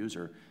conveyed to the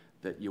user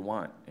that you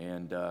want.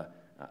 And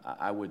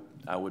I would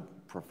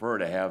prefer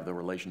to have the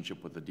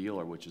relationship with the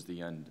dealer, which is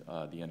the end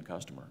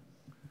customer.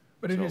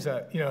 But it is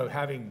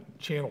having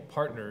channel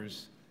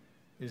partners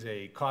is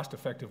a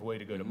cost-effective way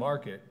to go to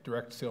market.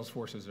 Direct sales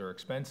forces are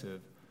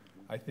expensive.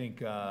 I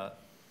think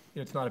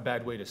it's not a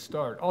bad way to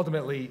start.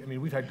 Ultimately, I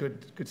mean, we've had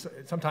good.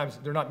 Sometimes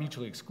they're not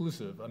mutually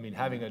exclusive. I mean,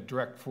 having a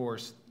direct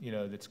force,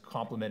 that's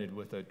complemented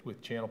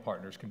with channel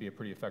partners can be a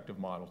pretty effective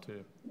model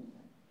too.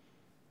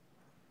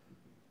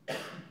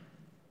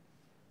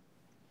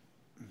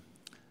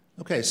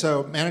 Okay,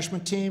 so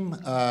management team.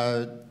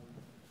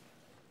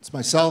 It's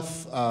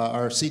myself,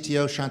 our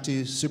CTO,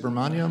 Shanti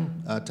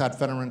Subramaniam, Todd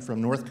Fetterman from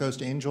North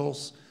Coast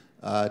Angels,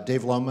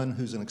 Dave Lohman,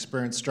 who's an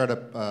experienced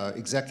startup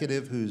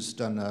executive who's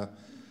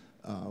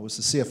was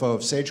the CFO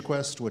of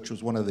SageQuest, which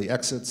was one of the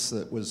exits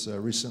that was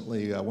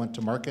recently went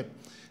to market.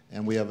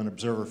 And we have an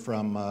observer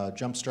from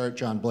Jumpstart,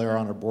 John Blair,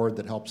 on our board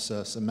that helps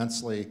us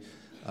immensely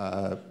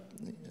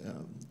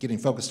getting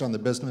focused on the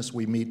business.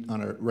 We meet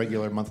on a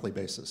regular monthly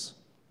basis.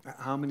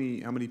 How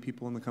many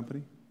people in the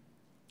company?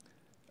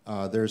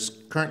 There's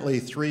currently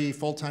 3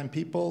 full-time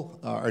people.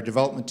 Our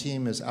development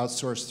team is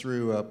outsourced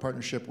through a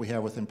partnership we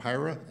have with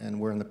Empira, and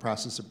we're in the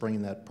process of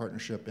bringing that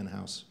partnership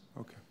in-house.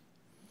 Okay.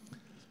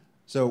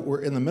 So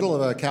we're in the middle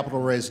of a capital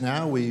raise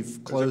now.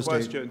 We've closed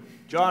There's a question.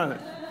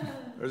 Jonathan,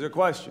 there's a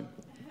question.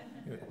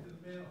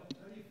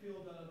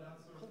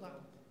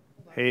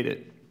 Hate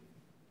it.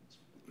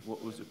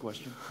 What was the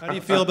question? How do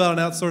you feel about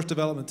an outsourced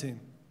development team?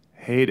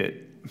 Hate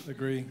it.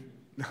 Agree.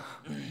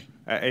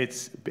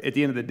 It's at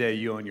the end of the day,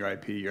 you own your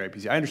IP, your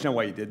IPC. I understand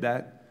why you did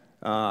that.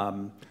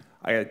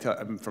 I got to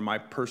tell, from my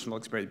personal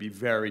experience, it'd be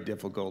very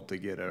difficult to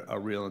get a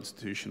real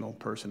institutional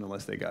person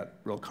unless they got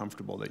real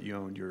comfortable that you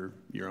owned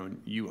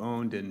you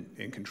owned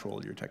and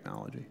controlled your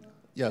technology.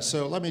 Yeah.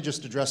 So let me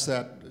just address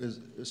that,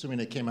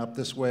 assuming it came up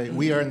this way.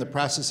 We are in the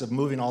process of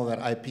moving all that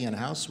IP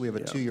in-house. We have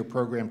a 2-year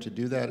program to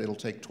do that. It'll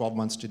take 12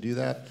 months to do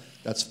that.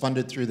 That's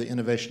funded through the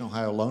Innovation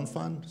Ohio Loan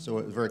Fund. So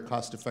it's a very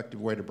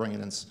cost-effective way to bring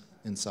it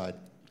inside.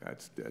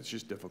 That's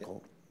just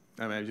difficult.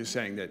 I mean, I'm just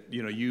saying that,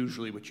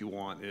 usually what you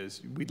want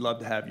is, we'd love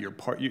to have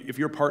if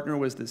your partner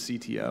was the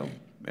CTO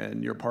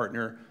and your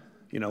partner,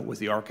 was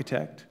the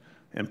architect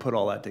and put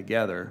all that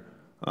together,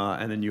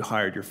 and then you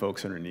hired your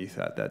folks underneath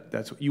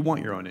that's what you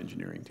want, your own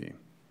engineering team.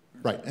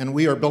 Right, and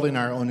we are building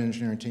our own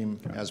engineering team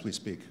as we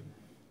speak.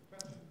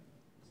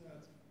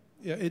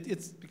 Yeah,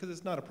 it's because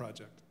it's not a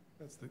project.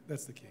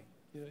 That's the key.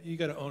 You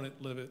got to own it,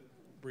 live it,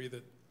 breathe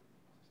it.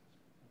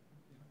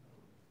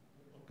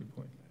 Good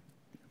point.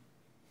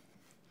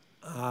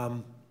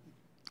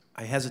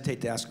 I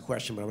hesitate to ask a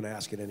question, but I'm going to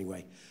ask it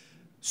anyway.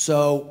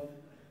 So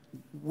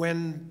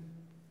when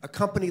a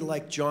company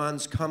like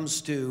John's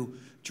comes to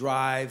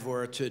Drive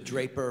or to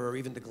Draper or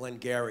even to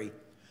Glengary,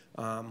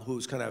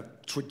 who's kind of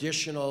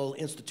traditional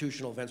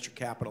institutional venture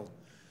capital,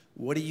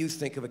 what do you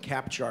think of a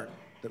cap chart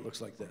that looks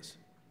like this?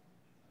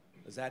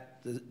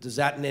 Does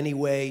that in any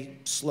way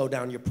slow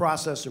down your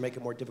process or make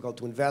it more difficult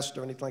to invest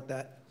or anything like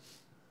that?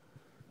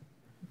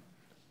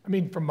 I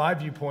mean, from my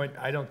viewpoint,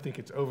 I don't think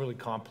it's overly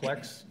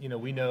complex. You know,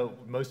 we know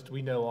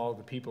all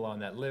the people on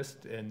that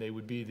list, and they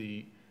would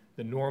be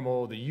the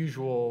normal, the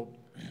usual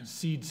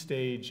seed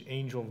stage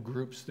angel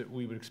groups that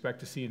we would expect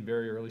to see in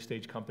very early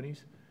stage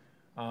companies.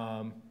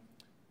 You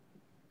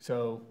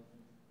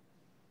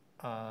know,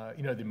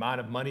 the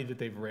amount of money that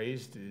they've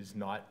raised is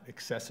not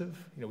excessive.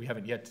 You know, we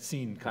haven't yet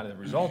seen kind of the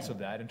results of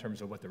that in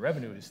terms of what the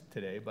revenue is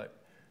today, but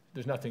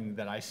there's nothing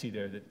that I see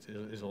there that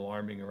is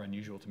alarming or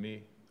unusual to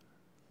me.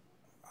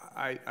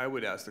 I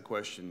would ask the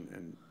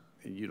question,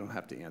 and you don't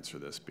have to answer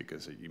this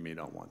because you may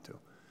not want to.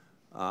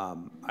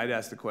 I'd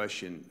ask the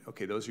question,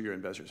 okay, those are your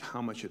investors.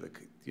 How much of the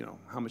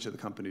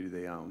company do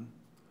they own?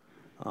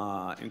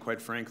 And quite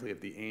frankly,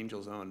 if the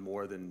angels own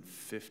more than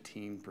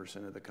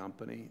 15% of the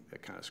company,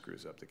 that kind of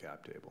screws up the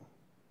cap table.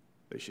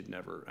 They should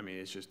never, I mean,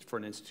 it's just for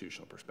an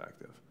institutional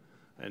perspective.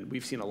 And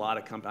we've seen a lot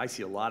of I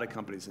see a lot of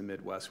companies in the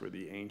Midwest where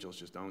the angels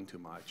just own too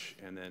much,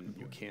 and then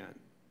you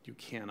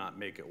cannot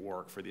make it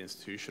work for the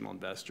institutional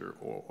investor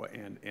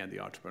and the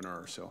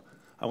entrepreneur. So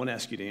I want to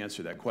ask you to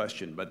answer that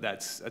question, but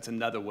that's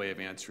another way of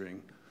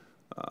answering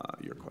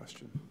your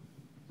question.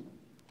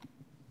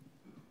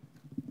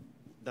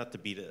 Not to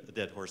beat a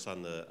dead horse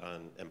on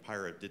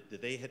Empira,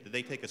 did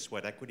they take a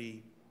sweat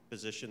equity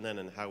position then,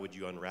 and how would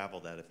you unravel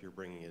that if you're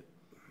bringing it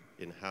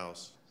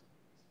in-house?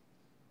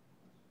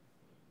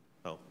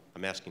 Oh,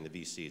 I'm asking the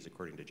VCs,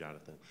 according to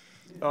Jonathan.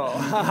 Oh.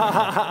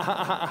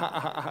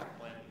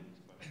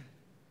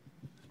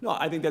 No,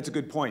 I think that's a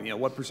good point. You know,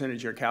 what percentage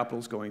of your capital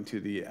is going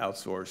to the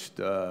outsourced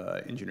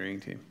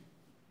engineering team?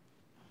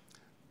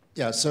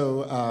 Yeah,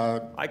 so...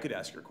 I could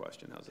ask your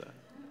question. How's that?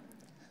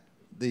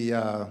 The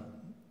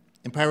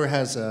Empira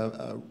has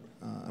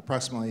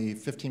approximately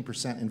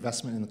 15%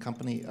 investment in the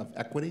company of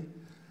equity.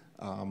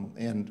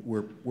 And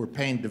we're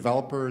paying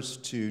developers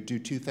to do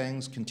two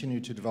things: continue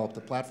to develop the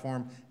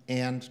platform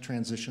and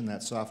transition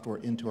that software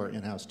into our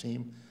in-house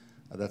team.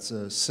 That's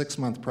a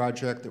 6-month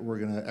project that we're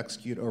going to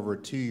execute over a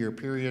 2-year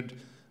period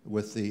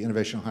with the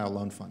Innovation Ohio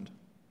Loan Fund.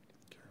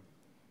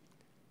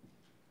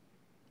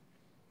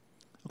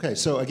 Okay,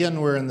 so again,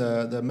 we're in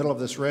the middle of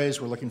this raise.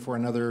 We're looking for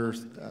another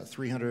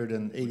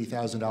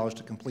 $380,000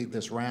 to complete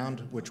this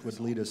round, which would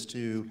lead us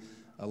to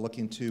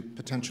looking to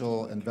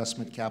potential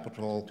investment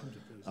capital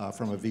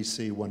from a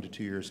VC 1 to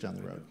 2 years down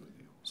the road.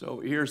 So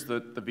here's the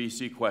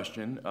VC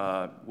question.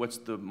 What's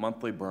the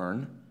monthly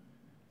burn?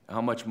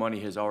 How much money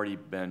has already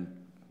been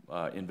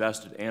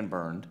invested and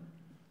burned?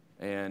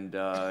 And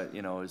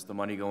you know, is the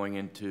money going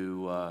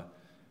into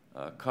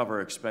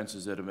cover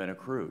expenses that have been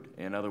accrued?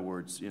 In other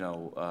words, you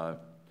know,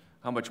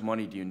 how much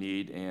money do you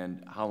need,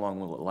 and how long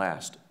will it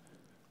last?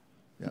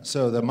 Yeah,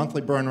 so the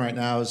monthly burn right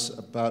now is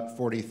about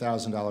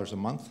 $40,000 a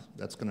month.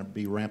 That's going to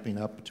be ramping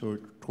up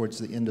towards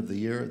the end of the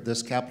year.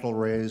 This capital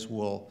raise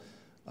will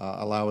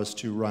allow us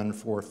to run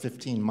for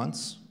 15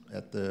 months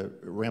at the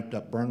ramped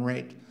up burn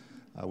rate.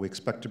 We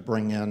expect to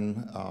bring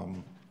in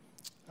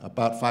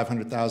about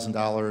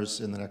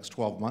 $500,000 in the next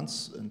 12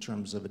 months in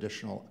terms of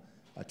additional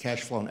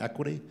cash flow and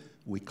equity.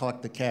 We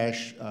collect the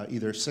cash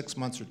either 6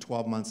 months or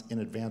 12 months in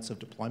advance of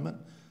deployment.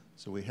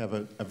 So we have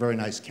a very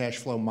nice cash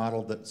flow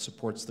model that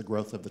supports the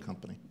growth of the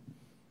company.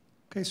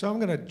 Okay, so I'm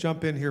going to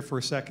jump in here for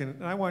a second,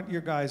 and I want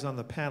your guys on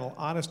the panel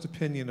honest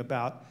opinion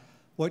about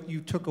what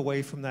you took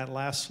away from that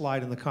last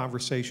slide and the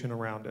conversation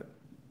around it.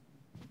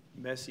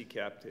 Messy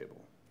cap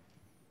table.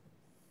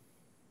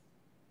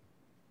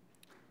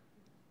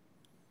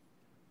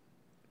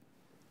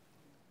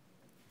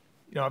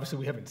 You know, obviously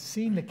we haven't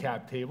seen the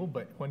cap table,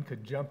 but one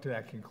could jump to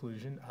that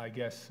conclusion, I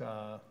guess.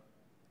 Or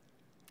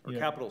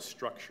capital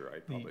structure,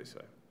 I'd probably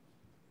say.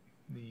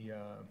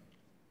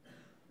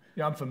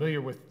 Yeah, I'm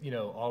familiar with, you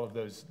know, all of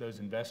those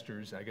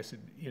investors. I guess,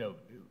 you know,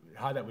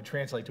 how that would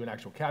translate to an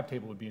actual cap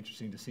table would be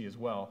interesting to see as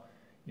well.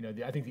 You know,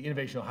 I think the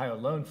Innovation Ohio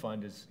Loan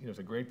Fund is, you know, it's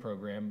a great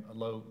program, a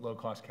low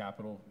cost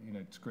capital. You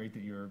know, it's great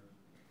that you're,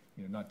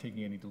 you know, not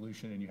taking any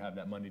dilution and you have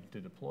that money to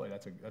deploy.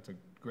 That's a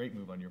great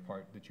move on your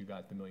part that you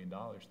got the $1 million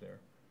there.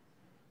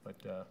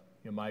 But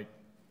you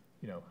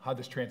know, how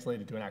this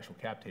translated to an actual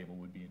cap table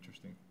would be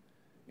interesting.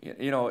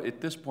 You know, at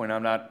this point,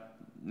 I'm not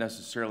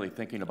necessarily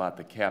thinking about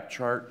the cap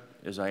chart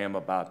as I am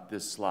about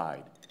this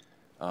slide,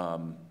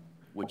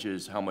 which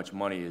is how much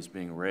money is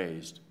being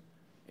raised.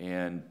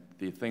 And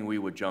the thing we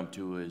would jump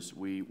to is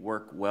we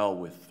work well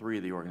with 3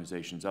 of the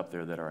organizations up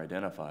there that are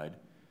identified,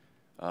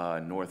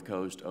 North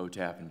Coast,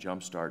 OTAP, and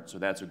Jumpstart, so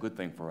that's a good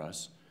thing for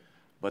us.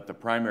 But the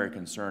primary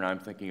concern I'm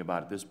thinking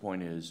about at this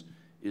point is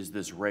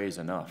this raise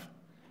enough?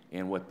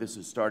 And what this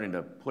is starting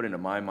to put into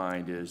my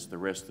mind is the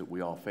risk that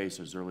we all face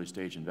as early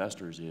stage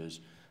investors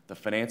is the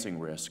financing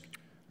risk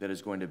that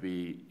is going to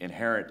be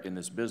inherent in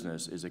this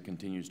business as it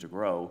continues to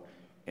grow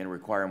and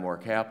require more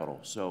capital.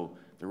 So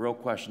the real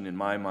question in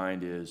my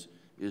mind is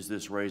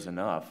this raise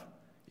enough?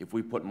 If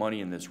we put money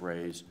in this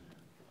raise,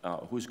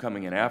 who's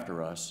coming in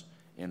after us,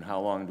 and how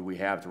long do we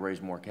have to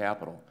raise more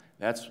capital?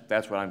 That's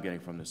what I'm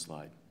getting from this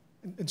slide.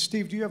 And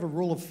Steve, do you have a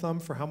rule of thumb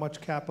for how much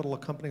capital a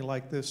company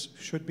like this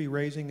should be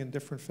raising in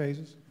different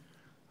phases?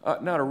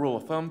 Not a rule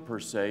of thumb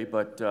per se,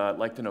 but I'd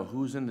like to know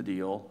who's in the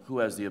deal, who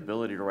has the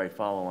ability to write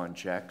follow-on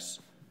checks,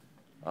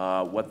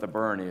 what the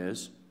burn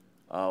is,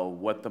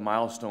 what the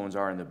milestones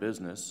are in the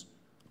business,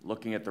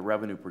 looking at the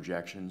revenue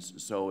projections.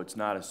 So it's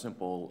not a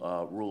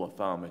simple rule of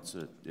thumb. It's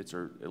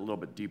a little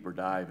bit deeper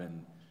dive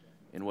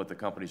in what the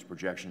company's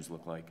projections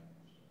look like.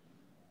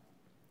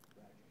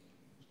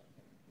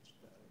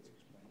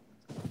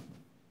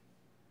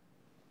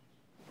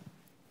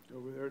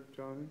 Over there,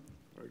 Jonathan,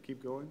 or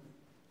keep going?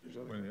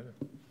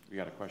 We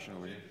got a question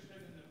over here.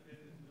 The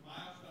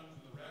milestones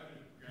and the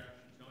revenue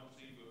projections don't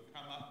seem to have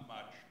come up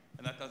much,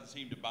 and that doesn't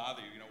seem to bother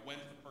you. You know,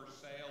 when's the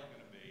first sale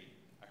going to be?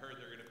 I heard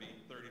they're going to be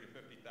 30 to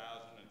 50,000.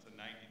 It's a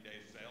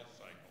 90-day sales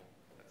cycle.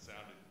 That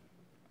sounded,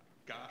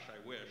 gosh, I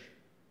wish,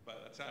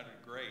 but that sounded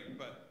great.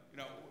 But you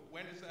know,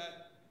 when is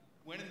that?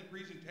 When in the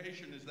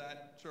presentation is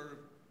that sort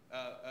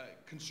of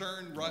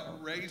concern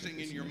raising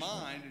in your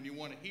mind, and you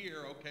want to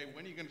hear, okay,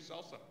 when are you going to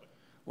sell something?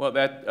 Well,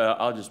 that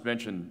I'll just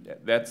mention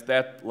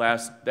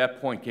that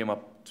point came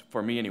up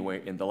for me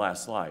anyway in the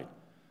last slide,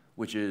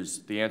 which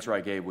is the answer I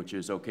gave, which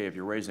is okay, if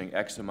you're raising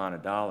X amount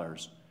of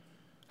dollars,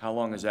 how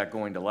long is that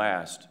going to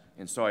last?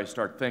 And so I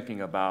start thinking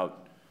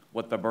about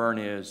what the burn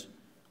is,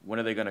 when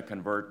are they going to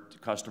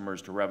convert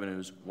customers to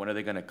revenues, when are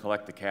they going to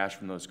collect the cash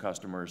from those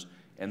customers,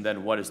 and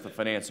then what is the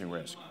financing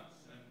risk?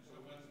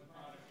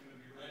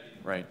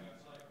 Right.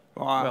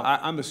 Well,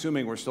 I'm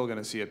assuming we're still going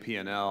to see a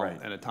P&L Right.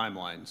 and a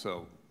timeline,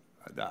 so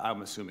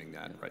I'm assuming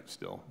that, right,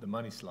 still. The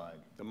money slide.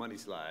 The money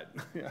slide,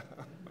 yeah.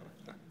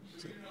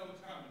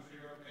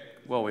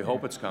 Well, we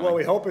hope it's coming. Well,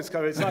 we hope it's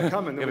coming. It's not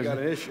coming, then we got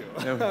an issue.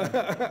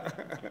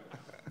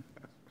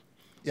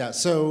 Yeah,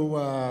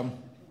 so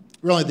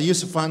really the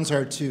use of funds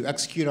are to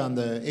execute on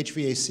the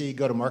HVAC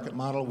go-to-market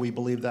model. We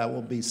believe that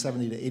will be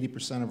 70 to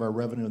 80% of our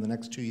revenue in the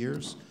next 2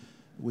 years.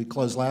 We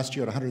closed last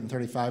year at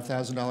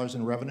 $135,000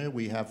 in revenue.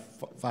 We have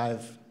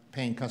 5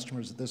 paying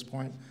customers at this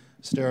point: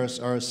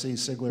 Steris, RSC,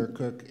 Sigler,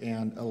 Cook,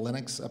 and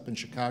Linux up in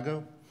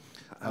Chicago.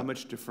 How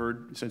much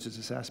deferred, since it's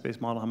a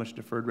SaaS-based model, how much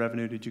deferred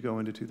revenue did you go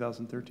into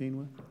 2013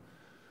 with?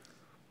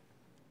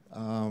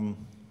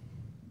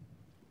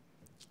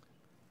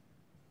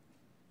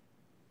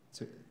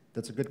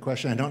 That's a good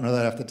question. I don't know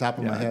that off the top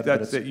of my head.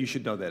 You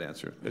should know that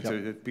answer.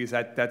 Because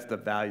that's the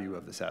value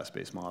of the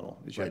SaaS-based model,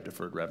 is you have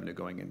deferred revenue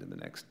going into the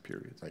next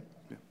period. Right.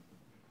 Yeah.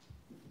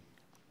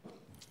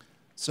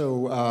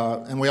 So,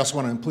 and we also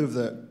want to improve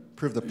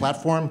the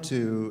platform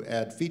to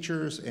add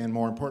features and,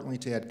 more importantly,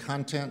 to add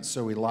content,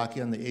 so we lock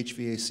in the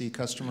HVAC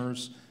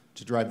customers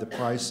to drive the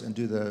price and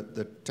do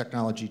the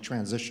technology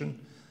transition.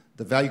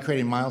 The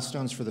value-creating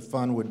milestones for the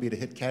fund would be to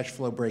hit cash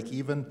flow break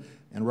even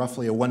and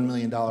roughly a $1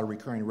 million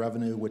recurring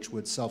revenue, which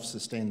would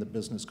self-sustain the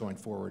business going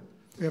forward.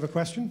 We have a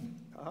question?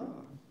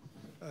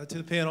 To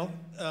the panel.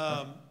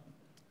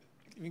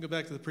 Can you go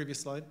back to the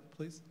previous slide,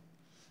 please?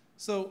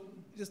 So,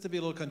 just to be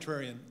a little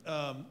contrarian,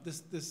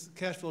 this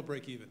cash flow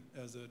break even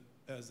as a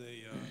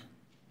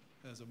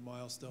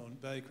milestone,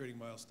 value-creating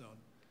milestone.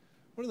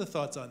 What are the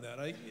thoughts on that?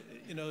 I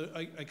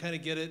kind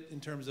of get it in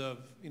terms of,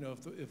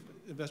 if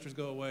investors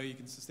go away, you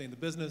can sustain the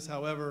business.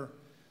 However,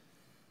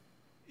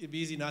 it'd be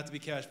easy not to be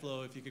cash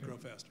flow if you could grow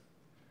faster.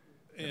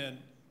 And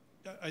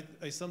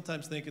I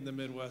sometimes think in the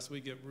Midwest we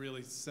get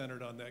really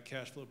centered on that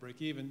cash flow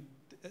break even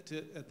at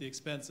the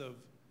expense of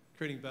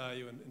creating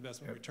value and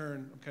investment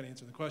return. I'm kind of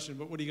answering the question,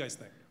 but what do you guys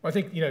think? Well, I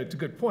think it's a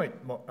good point,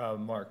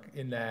 Mark,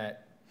 in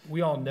that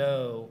we all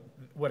know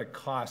what it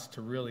costs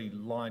to really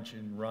launch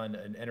and run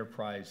an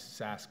enterprise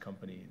SaaS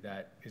company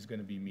that is going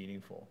to be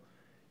meaningful.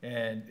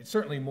 And it's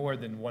certainly more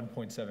than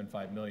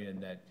 $1.75 million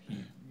that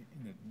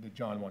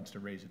John wants to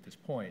raise at this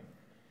point.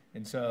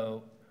 And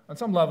so on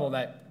some level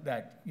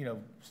that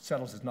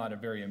settles as not a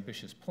very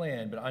ambitious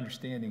plan, but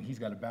understanding he's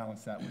got to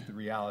balance that with the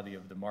reality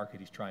of the market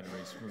he's trying to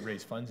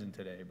raise funds in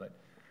today. But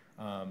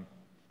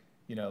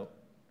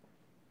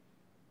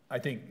I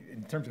think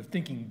in terms of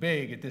thinking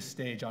big at this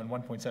stage on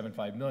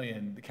 1.75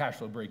 million, the cash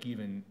flow break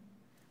even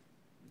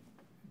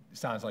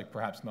sounds like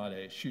perhaps not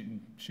a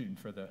shooting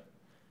for the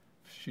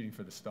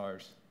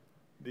stars.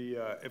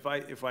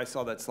 If I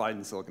saw that slide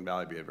in Silicon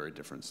Valley, it'd be a very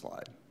different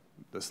slide.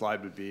 The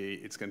slide would be,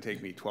 it's going to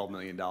take me $12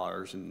 million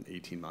in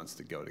 18 months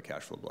to go to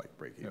cash flow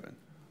break even,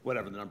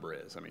 whatever the number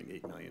is. I mean,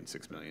 8 million,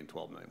 6 million,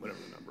 12 million, whatever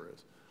the number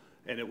is.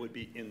 And it would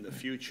be in the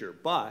future,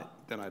 but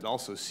then I'd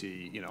also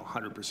see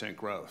 100%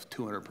 growth,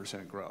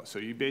 200% growth. So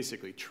you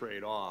basically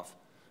trade off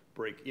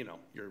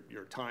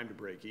your time to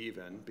break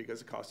even, because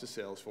the cost of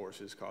sales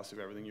forces, cost of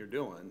everything you're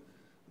doing,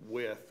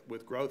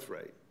 with growth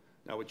rate.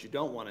 Now what you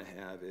don't want to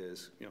have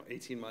is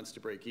 18 months to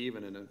break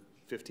even and a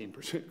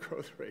 15%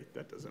 growth rate.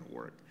 That doesn't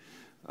work.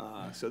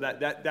 So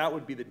that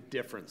would be the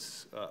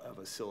difference of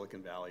a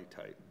Silicon Valley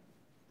type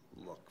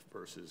look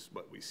versus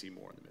what we see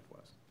more in the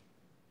Midwest.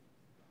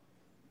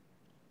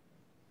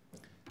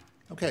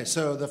 Okay,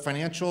 so the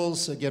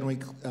financials, again, we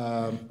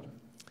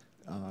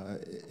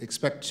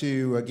expect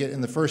to get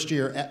in the first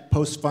year at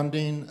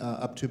post-funding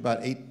up to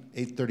about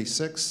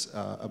 836.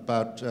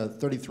 About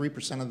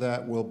 33% of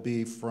that will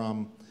be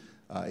from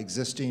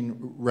existing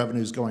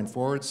revenues going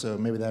forward, so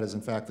maybe that is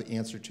in fact the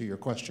answer to your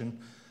question.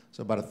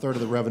 So about a third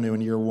of the revenue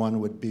in year one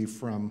would be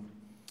from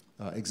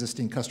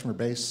existing customer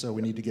base, so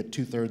we need to get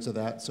 2/3 of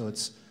that. So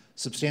it's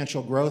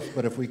substantial growth,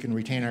 but if we can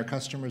retain our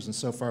customers, and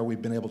so far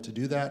we've been able to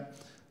do that.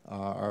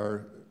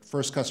 Our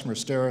first customer,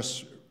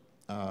 Steris,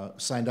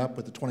 signed up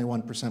with a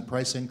 21%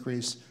 price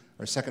increase.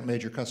 Our second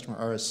major customer,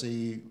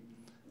 RSC,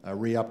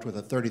 re-upped with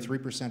a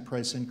 33%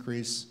 price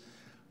increase.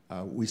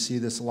 We see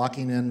this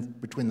locking in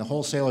between the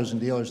wholesalers and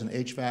dealers in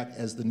HVAC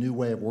as the new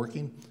way of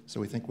working,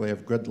 so we think we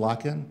have good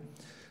lock-in.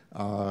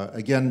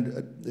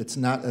 Again, it's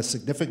not a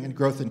significant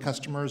growth in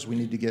customers. We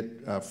need to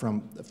get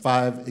from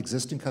 5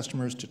 existing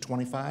customers to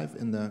 25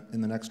 in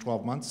the next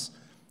 12 months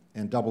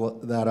and double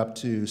that up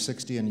to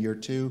 60 in year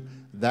 2.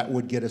 That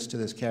would get us to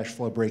this cash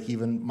flow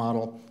break-even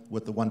model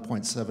with the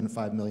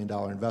 $1.75 million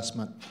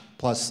investment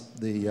plus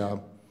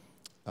the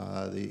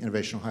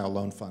Innovation Ohio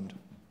Loan Fund.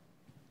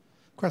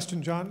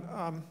 Question,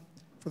 John,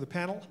 for the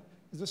panel.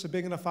 Is this a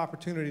big enough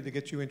opportunity to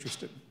get you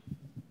interested?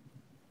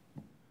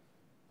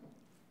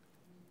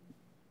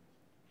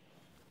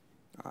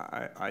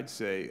 I'd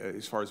say,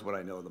 as far as what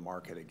I know of the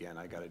market, again,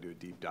 I got to do a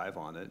deep dive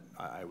on it.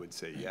 I would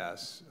say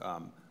yes.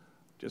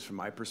 Just from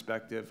my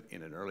perspective,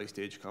 in an early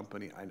stage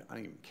company, I don't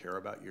even care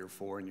about year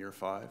 4 and year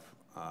 5.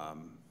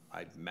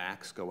 I'd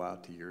max go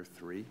out to year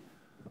 3.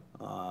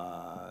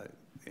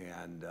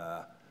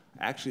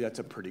 Actually, that's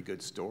a pretty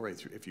good story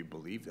if you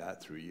believe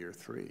that through year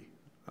 3.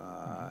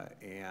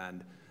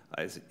 And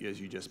as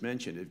you just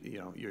mentioned,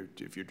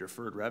 if your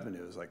deferred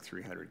revenue is like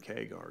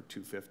 $300K or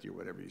 $250 or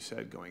whatever you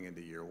said going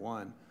into year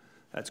 1,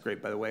 that's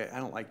great. By the way, I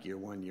don't like year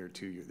 1, year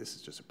 2. This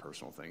is just a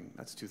personal thing.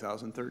 That's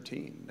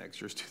 2013. Next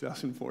year's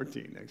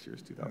 2014. Next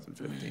year's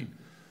 2015.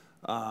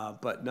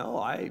 But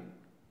no,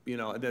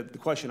 the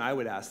question I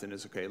would ask then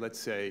is, okay, let's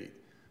say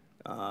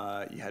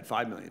you had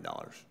 $5 million.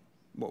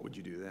 What would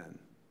you do then?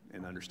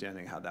 And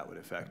understanding how that would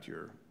affect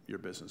your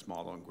business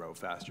model and grow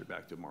faster,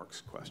 back to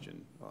Mark's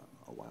question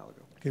a while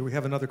ago. Okay, we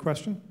have another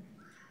question.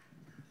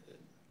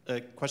 A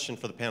question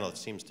for the panel that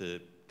seems to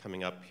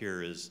coming up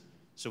here is,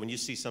 so when you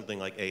see something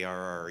like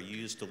ARR, are you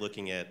used to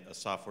looking at a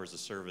software as a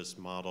service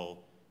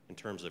model in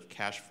terms of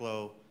cash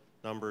flow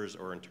numbers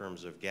or in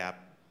terms of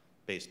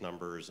GAAP-based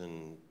numbers?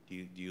 And do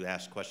you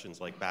ask questions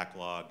like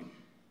backlog?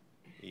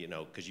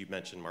 Because you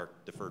mentioned,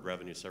 Mark, deferred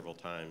revenue several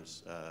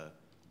times.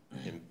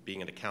 And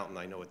being an accountant,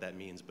 I know what that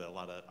means, but a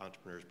lot of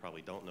entrepreneurs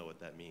probably don't know what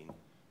that means.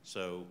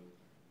 So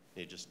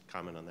can you just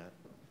comment on that?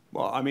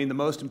 Well, I mean, the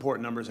most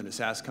important numbers in a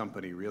SaaS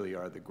company really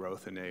are the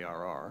growth in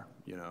ARR,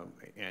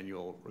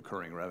 annual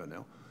recurring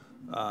revenue,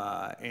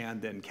 and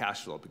then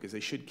cash flow, because they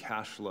should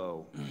cash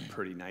flow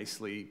pretty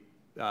nicely.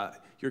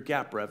 Your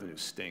GAAP revenue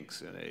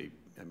stinks in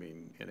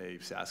a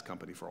SaaS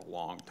company for a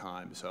long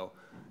time, so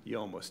you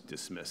almost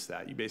dismiss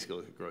that. You basically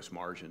look at gross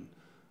margin,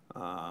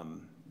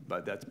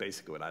 but that's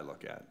basically what I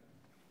look at.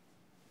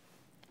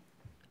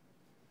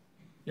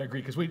 Yeah, I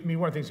agree, because one of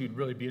the things we'd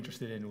really be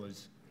interested in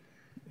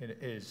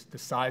is the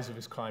size of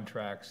his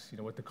contracts,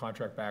 what the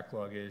contract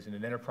backlog is. In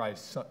an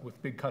enterprise with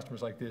big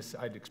customers like this,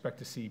 I'd expect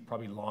to see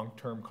probably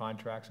long-term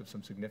contracts of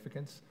some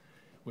significance,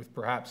 with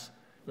perhaps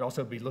we'd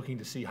also be looking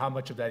to see how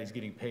much of that he's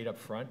getting paid up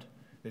front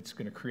that's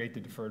going to create the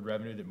deferred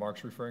revenue that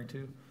Mark's referring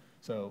to.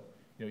 So,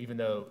 even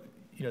though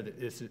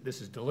this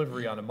is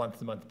delivery on a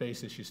month-to-month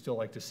basis, you still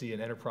like to see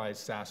an enterprise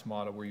SaaS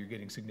model where you're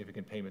getting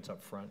significant payments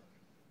up front.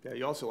 Yeah,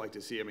 you also like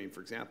to see,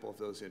 for example, if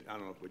those, I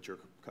don't know what your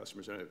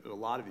customers are, a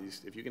lot of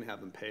these, if you can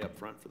have them pay up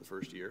front for the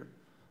first year,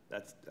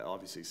 that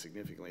obviously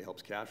significantly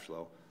helps cash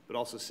flow, but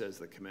also says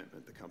the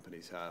commitment the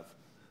companies have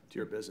to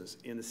your business.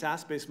 In the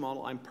SaaS-based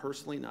model, I'm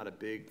personally not a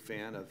big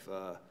fan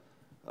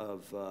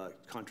of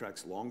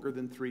contracts longer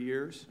than 3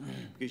 years,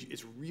 because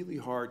it's really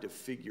hard to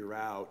figure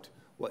out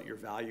what your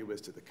value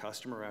is to the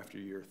customer after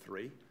year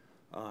 3,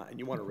 and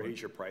you want to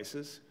raise your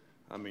prices.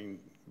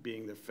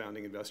 Being the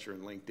founding investor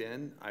in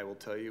LinkedIn, I will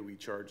tell you we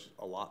charge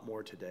a lot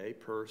more today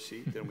per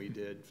seat than we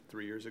did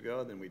 3 years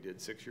ago, than we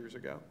did 6 years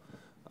ago.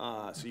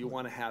 So you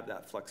want to have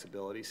that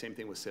flexibility. Same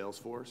thing with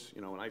Salesforce.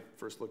 When I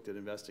first looked at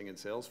investing in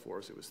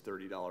Salesforce, it was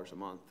 $30 a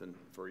month, and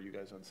for you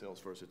guys on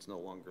Salesforce, it's no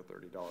longer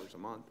 $30 a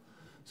month.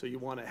 So you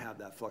want to have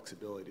that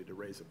flexibility to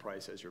raise the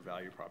price as your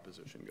value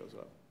proposition goes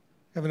up.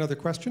 Have another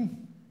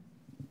question?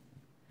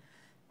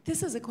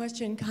 This is a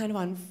question kind of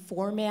on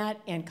format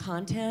and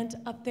content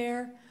up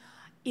there.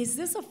 Is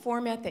this a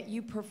format that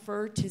you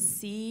prefer to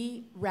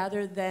see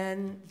rather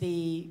than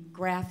the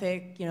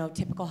graphic,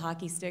 typical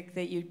hockey stick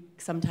that you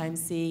sometimes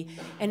see?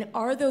 And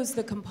are those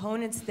the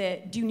components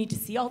do you need to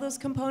see all those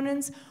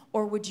components,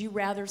 or would you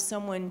rather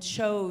someone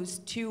chose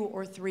 2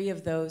 or 3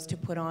 of those to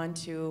put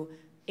onto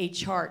a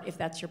chart if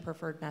that's your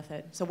preferred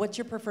method? So what's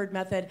your preferred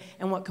method,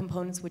 and what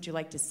components would you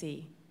like to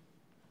see?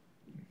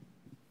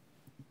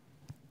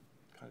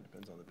 Kind of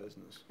depends on the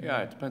business. Yeah,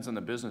 it depends on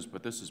the business,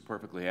 but this is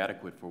perfectly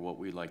adequate for what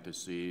we like to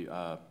see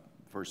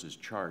versus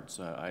charts.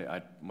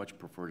 I much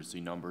prefer to see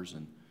numbers,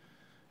 and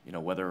you know,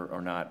 whether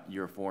or not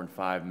year 4 and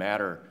 5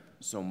 matter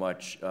so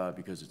much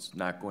because it's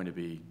not going to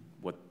be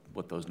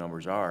what those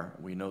numbers are.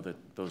 We know that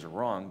those are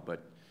wrong,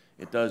 but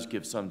it does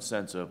give some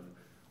sense of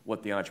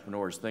what the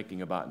entrepreneur is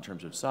thinking about in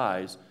terms of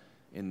size.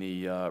 And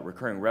the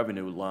recurring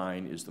revenue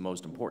line is the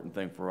most important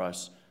thing for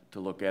us to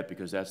look at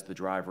because that's the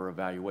driver of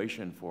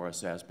valuation for a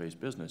SaaS-based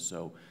business.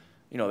 So,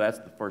 you know, that's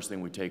the first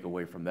thing we take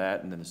away from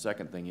that. And then the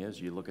second thing is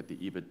you look at the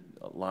EBIT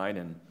line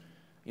and,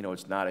 you know,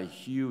 it's not a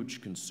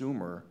huge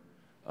consumer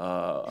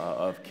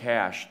of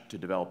cash to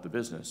develop the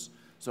business.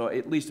 So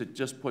at least it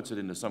just puts it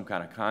into some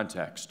kind of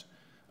context.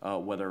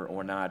 Whether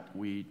or not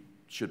we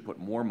should put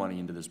more money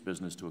into this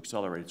business to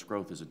accelerate its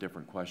growth is a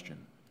different question.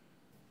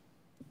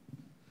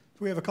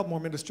 We have a couple more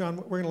minutes. John,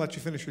 we're going to let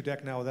you finish your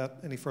deck now without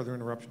any further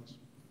interruptions.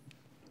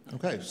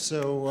 Okay,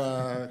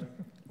 so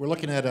we're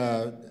looking at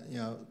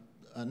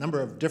a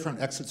number of different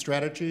exit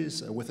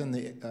strategies within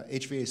the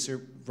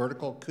HVAC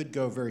vertical. Could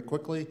go very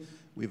quickly.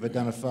 We've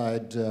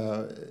identified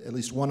at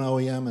least one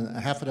OEM and a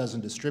half a dozen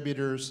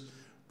distributors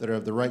that are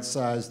of the right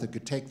size that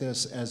could take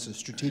this as a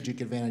strategic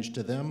advantage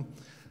to them.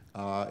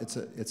 It's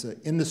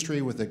an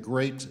industry with a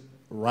great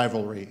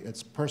rivalry.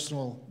 It's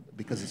personal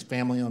because it's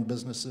family-owned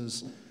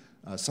businesses.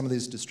 Some of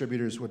these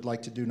distributors would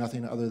like to do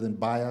nothing other than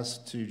buy us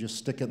to just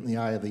stick it in the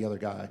eye of the other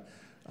guy.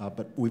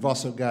 But we've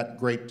also got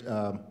great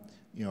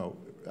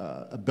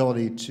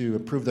ability to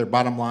improve their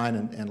bottom line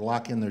and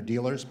lock in their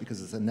dealers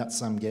because it's a net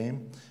sum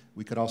game.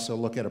 We could also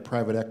look at a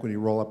private equity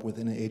roll-up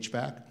within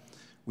HVAC.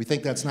 We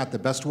think that's not the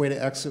best way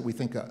to exit. We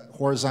think a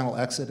horizontal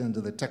exit into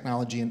the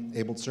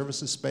technology-enabled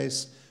services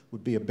space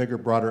would be a bigger,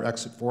 broader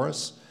exit for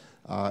us.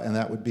 And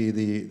that would be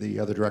the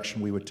other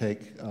direction we would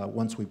take.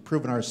 Once we've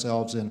proven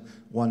ourselves in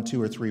 1,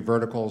 2, or 3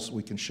 verticals,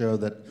 we can show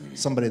that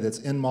somebody that's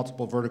in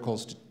multiple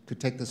verticals could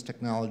take this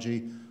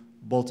technology,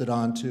 bolt it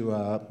onto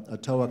a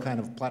TOA kind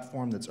of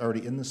platform that's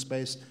already in the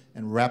space,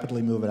 and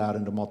rapidly move it out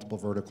into multiple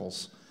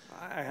verticals.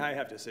 I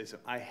have to say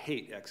something. I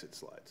hate exit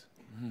slides.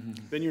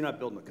 Then you're not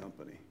building a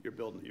company. You're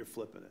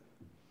flipping it.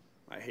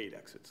 I hate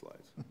exit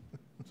slides.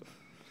 So,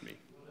 it's me.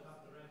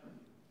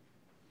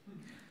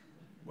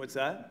 What's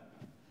that?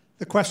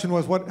 The question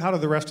was, how do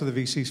the rest of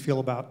the VCs feel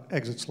about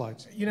exit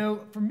slides? You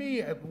know, for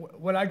me,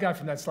 what I got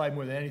from that slide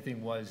more than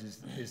anything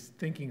is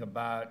thinking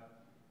about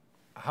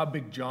how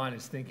big John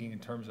is thinking in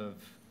terms of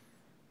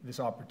this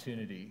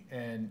opportunity.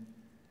 And,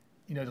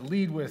 you know, to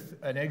lead with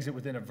an exit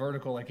within a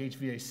vertical like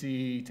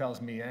HVAC tells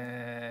me,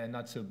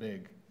 not so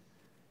big.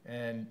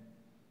 And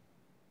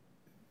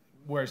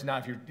whereas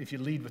now if you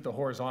lead with the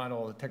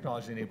horizontal, the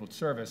technology-enabled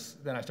service,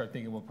 then I start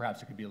thinking, well,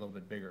 perhaps it could be a little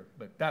bit bigger.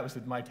 But that was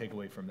my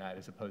takeaway from that,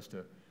 as opposed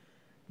to,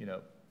 you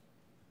know,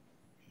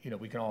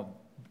 we can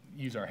all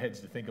use our heads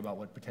to think about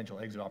what potential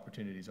exit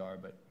opportunities are,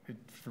 but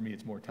for me,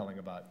 it's more telling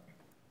about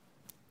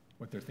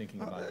what they're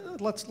thinking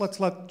about. Let's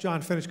let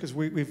John finish because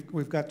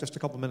we've got just a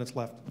couple minutes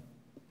left.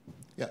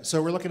 Yeah,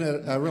 so we're looking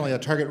at really a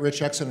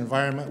target-rich exit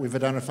environment. We've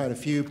identified a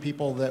few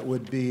people that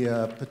would be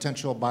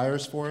potential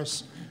buyers for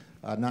us.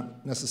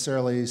 Not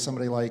necessarily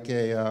somebody like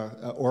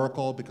a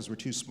Oracle because we're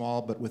too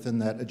small, but within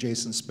that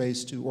adjacent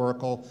space to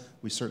Oracle,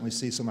 we certainly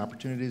see some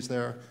opportunities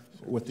there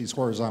with these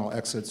horizontal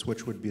exits,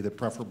 which would be the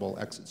preferable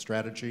exit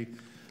strategy.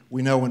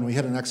 We know when we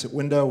hit an exit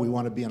window, we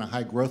want to be in a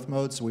high growth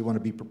mode, so we want to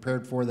be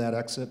prepared for that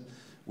exit.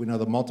 We know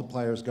the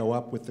multipliers go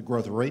up with the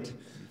growth rate.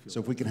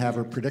 So if we can have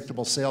a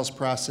predictable sales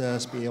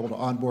process, be able to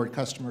onboard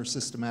customers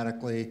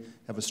systematically,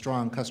 have a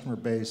strong customer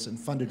base, and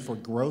funded for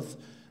growth,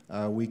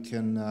 we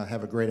can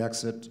have a great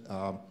exit,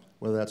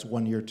 whether that's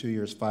 1 year, 2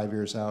 years, 5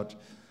 years out.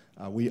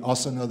 We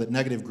also know that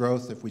negative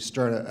growth, if we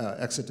start an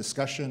exit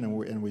discussion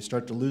and we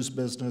start to lose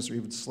business or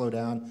even slow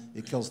down,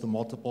 it kills the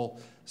multiple.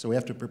 So we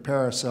have to prepare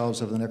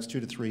ourselves over the next 2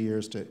 to 3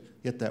 years to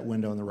hit that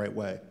window in the right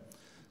way.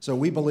 So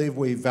we believe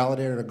we've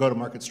validated a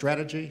go-to-market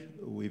strategy.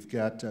 We've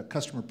got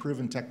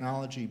customer-proven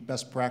technology,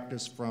 best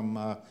practice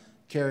from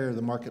Carrier,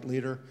 the market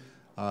leader.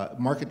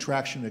 Market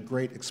traction, a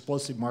great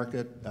explosive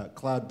market,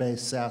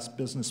 cloud-based SaaS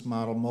business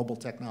model, mobile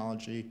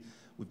technology.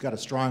 We've got a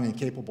strong and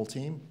capable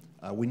team.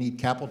 We need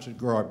capital to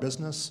grow our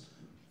business.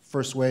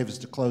 First wave is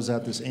to close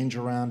out this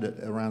angel round at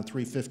around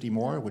 350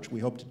 more, which we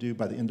hope to do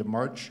by the end of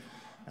March.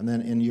 And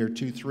then in year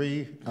 2,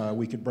 3,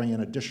 we could bring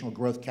in additional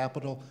growth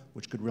capital,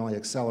 which could really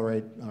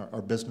accelerate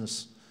our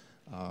business.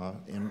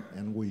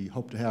 And we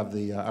hope to have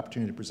the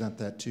opportunity to present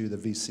that to the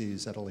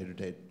VCs at a later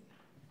date.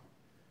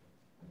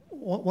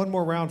 One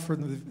more round for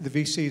the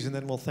VCs, and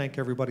then we'll thank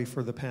everybody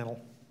for the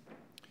panel.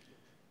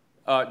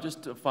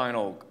 Just a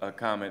final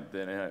comment,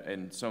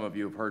 and some of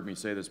you have heard me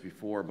say this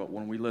before, but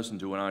when we listen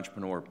to an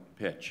entrepreneur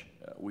pitch,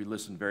 we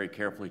listen very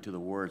carefully to the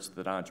words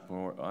that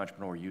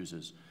entrepreneur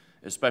uses,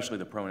 especially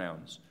the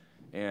pronouns.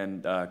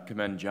 And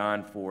commend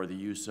John for the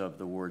use of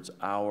the words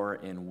our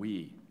and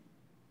we,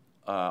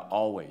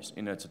 always.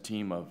 And it's a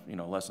team of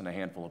less than a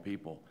handful of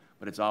people,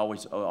 but it's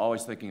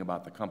always thinking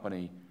about the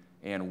company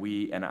and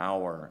we and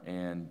our,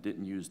 and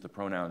didn't use the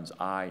pronouns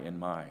I and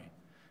my.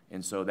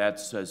 And so that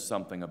says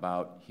something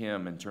about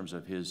him in terms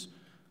of his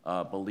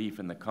belief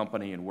in the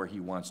company and where he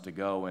wants to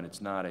go. And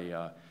it's not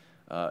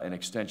an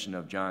extension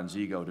of John's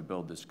ego to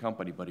build this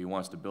company, but he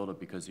wants to build it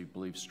because he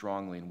believes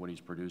strongly in what he's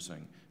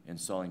producing and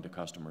selling to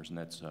customers. And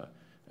that's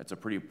a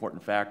pretty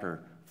important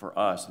factor for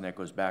us. And that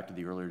goes back to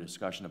the earlier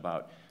discussion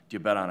about, do you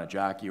bet on a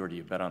jockey or do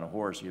you bet on a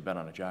horse, or you bet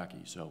on a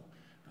jockey? So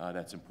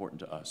that's important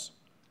to us.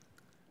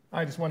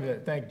 I just wanted to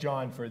thank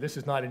John for, this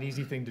is not an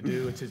easy thing to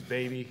do. It's his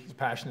baby. He's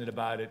passionate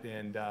about it,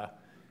 and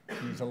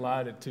he's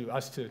allowed it to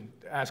us to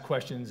ask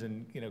questions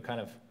and, you know, kind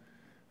of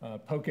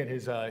poke at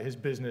his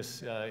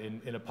business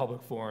in a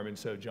public forum. And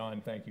so,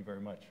 John, thank you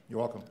very much. You're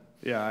welcome.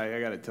 Yeah,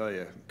 I got to tell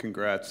you,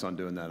 congrats on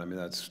doing that. I mean,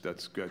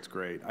 that's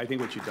great. I think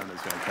what you've done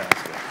is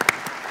fantastic.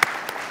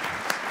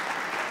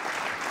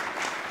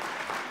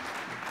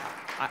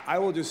 I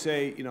will just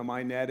say, you know,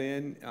 my net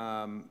in,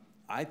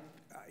 I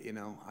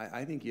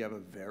think you have a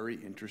very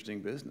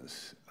interesting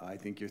business. I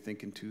think you're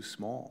thinking too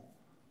small.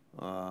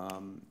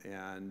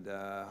 And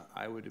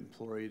I would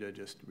implore you to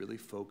just really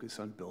focus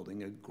on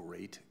building a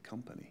great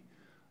company.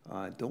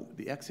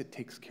 The exit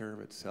takes care of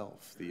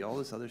itself. All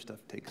this other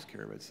stuff takes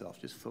care of itself.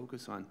 Just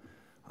focus on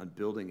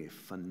building a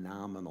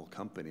phenomenal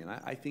company. And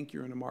I think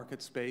you're in a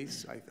market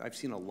space. I've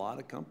seen a lot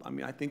of companies. I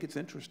mean, I think it's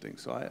interesting.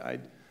 So I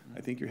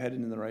think you're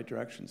headed in the right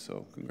direction.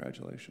 So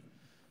congratulations.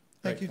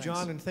 Thank you,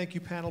 John, and thank you,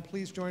 panel.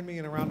 Please join me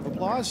in a round of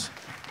applause.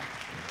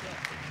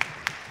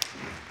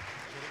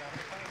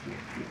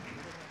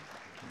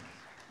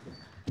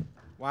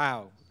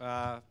 Wow.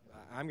 I'm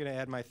going to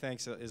add my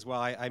thanks as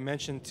well. I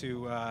mentioned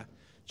to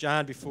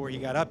John before he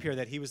got up here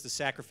that he was the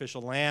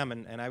sacrificial lamb,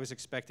 and I was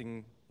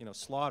expecting, you know,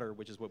 slaughter,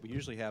 which is what we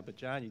usually have. But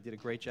John, you did a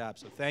great job.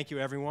 So thank you,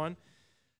 everyone.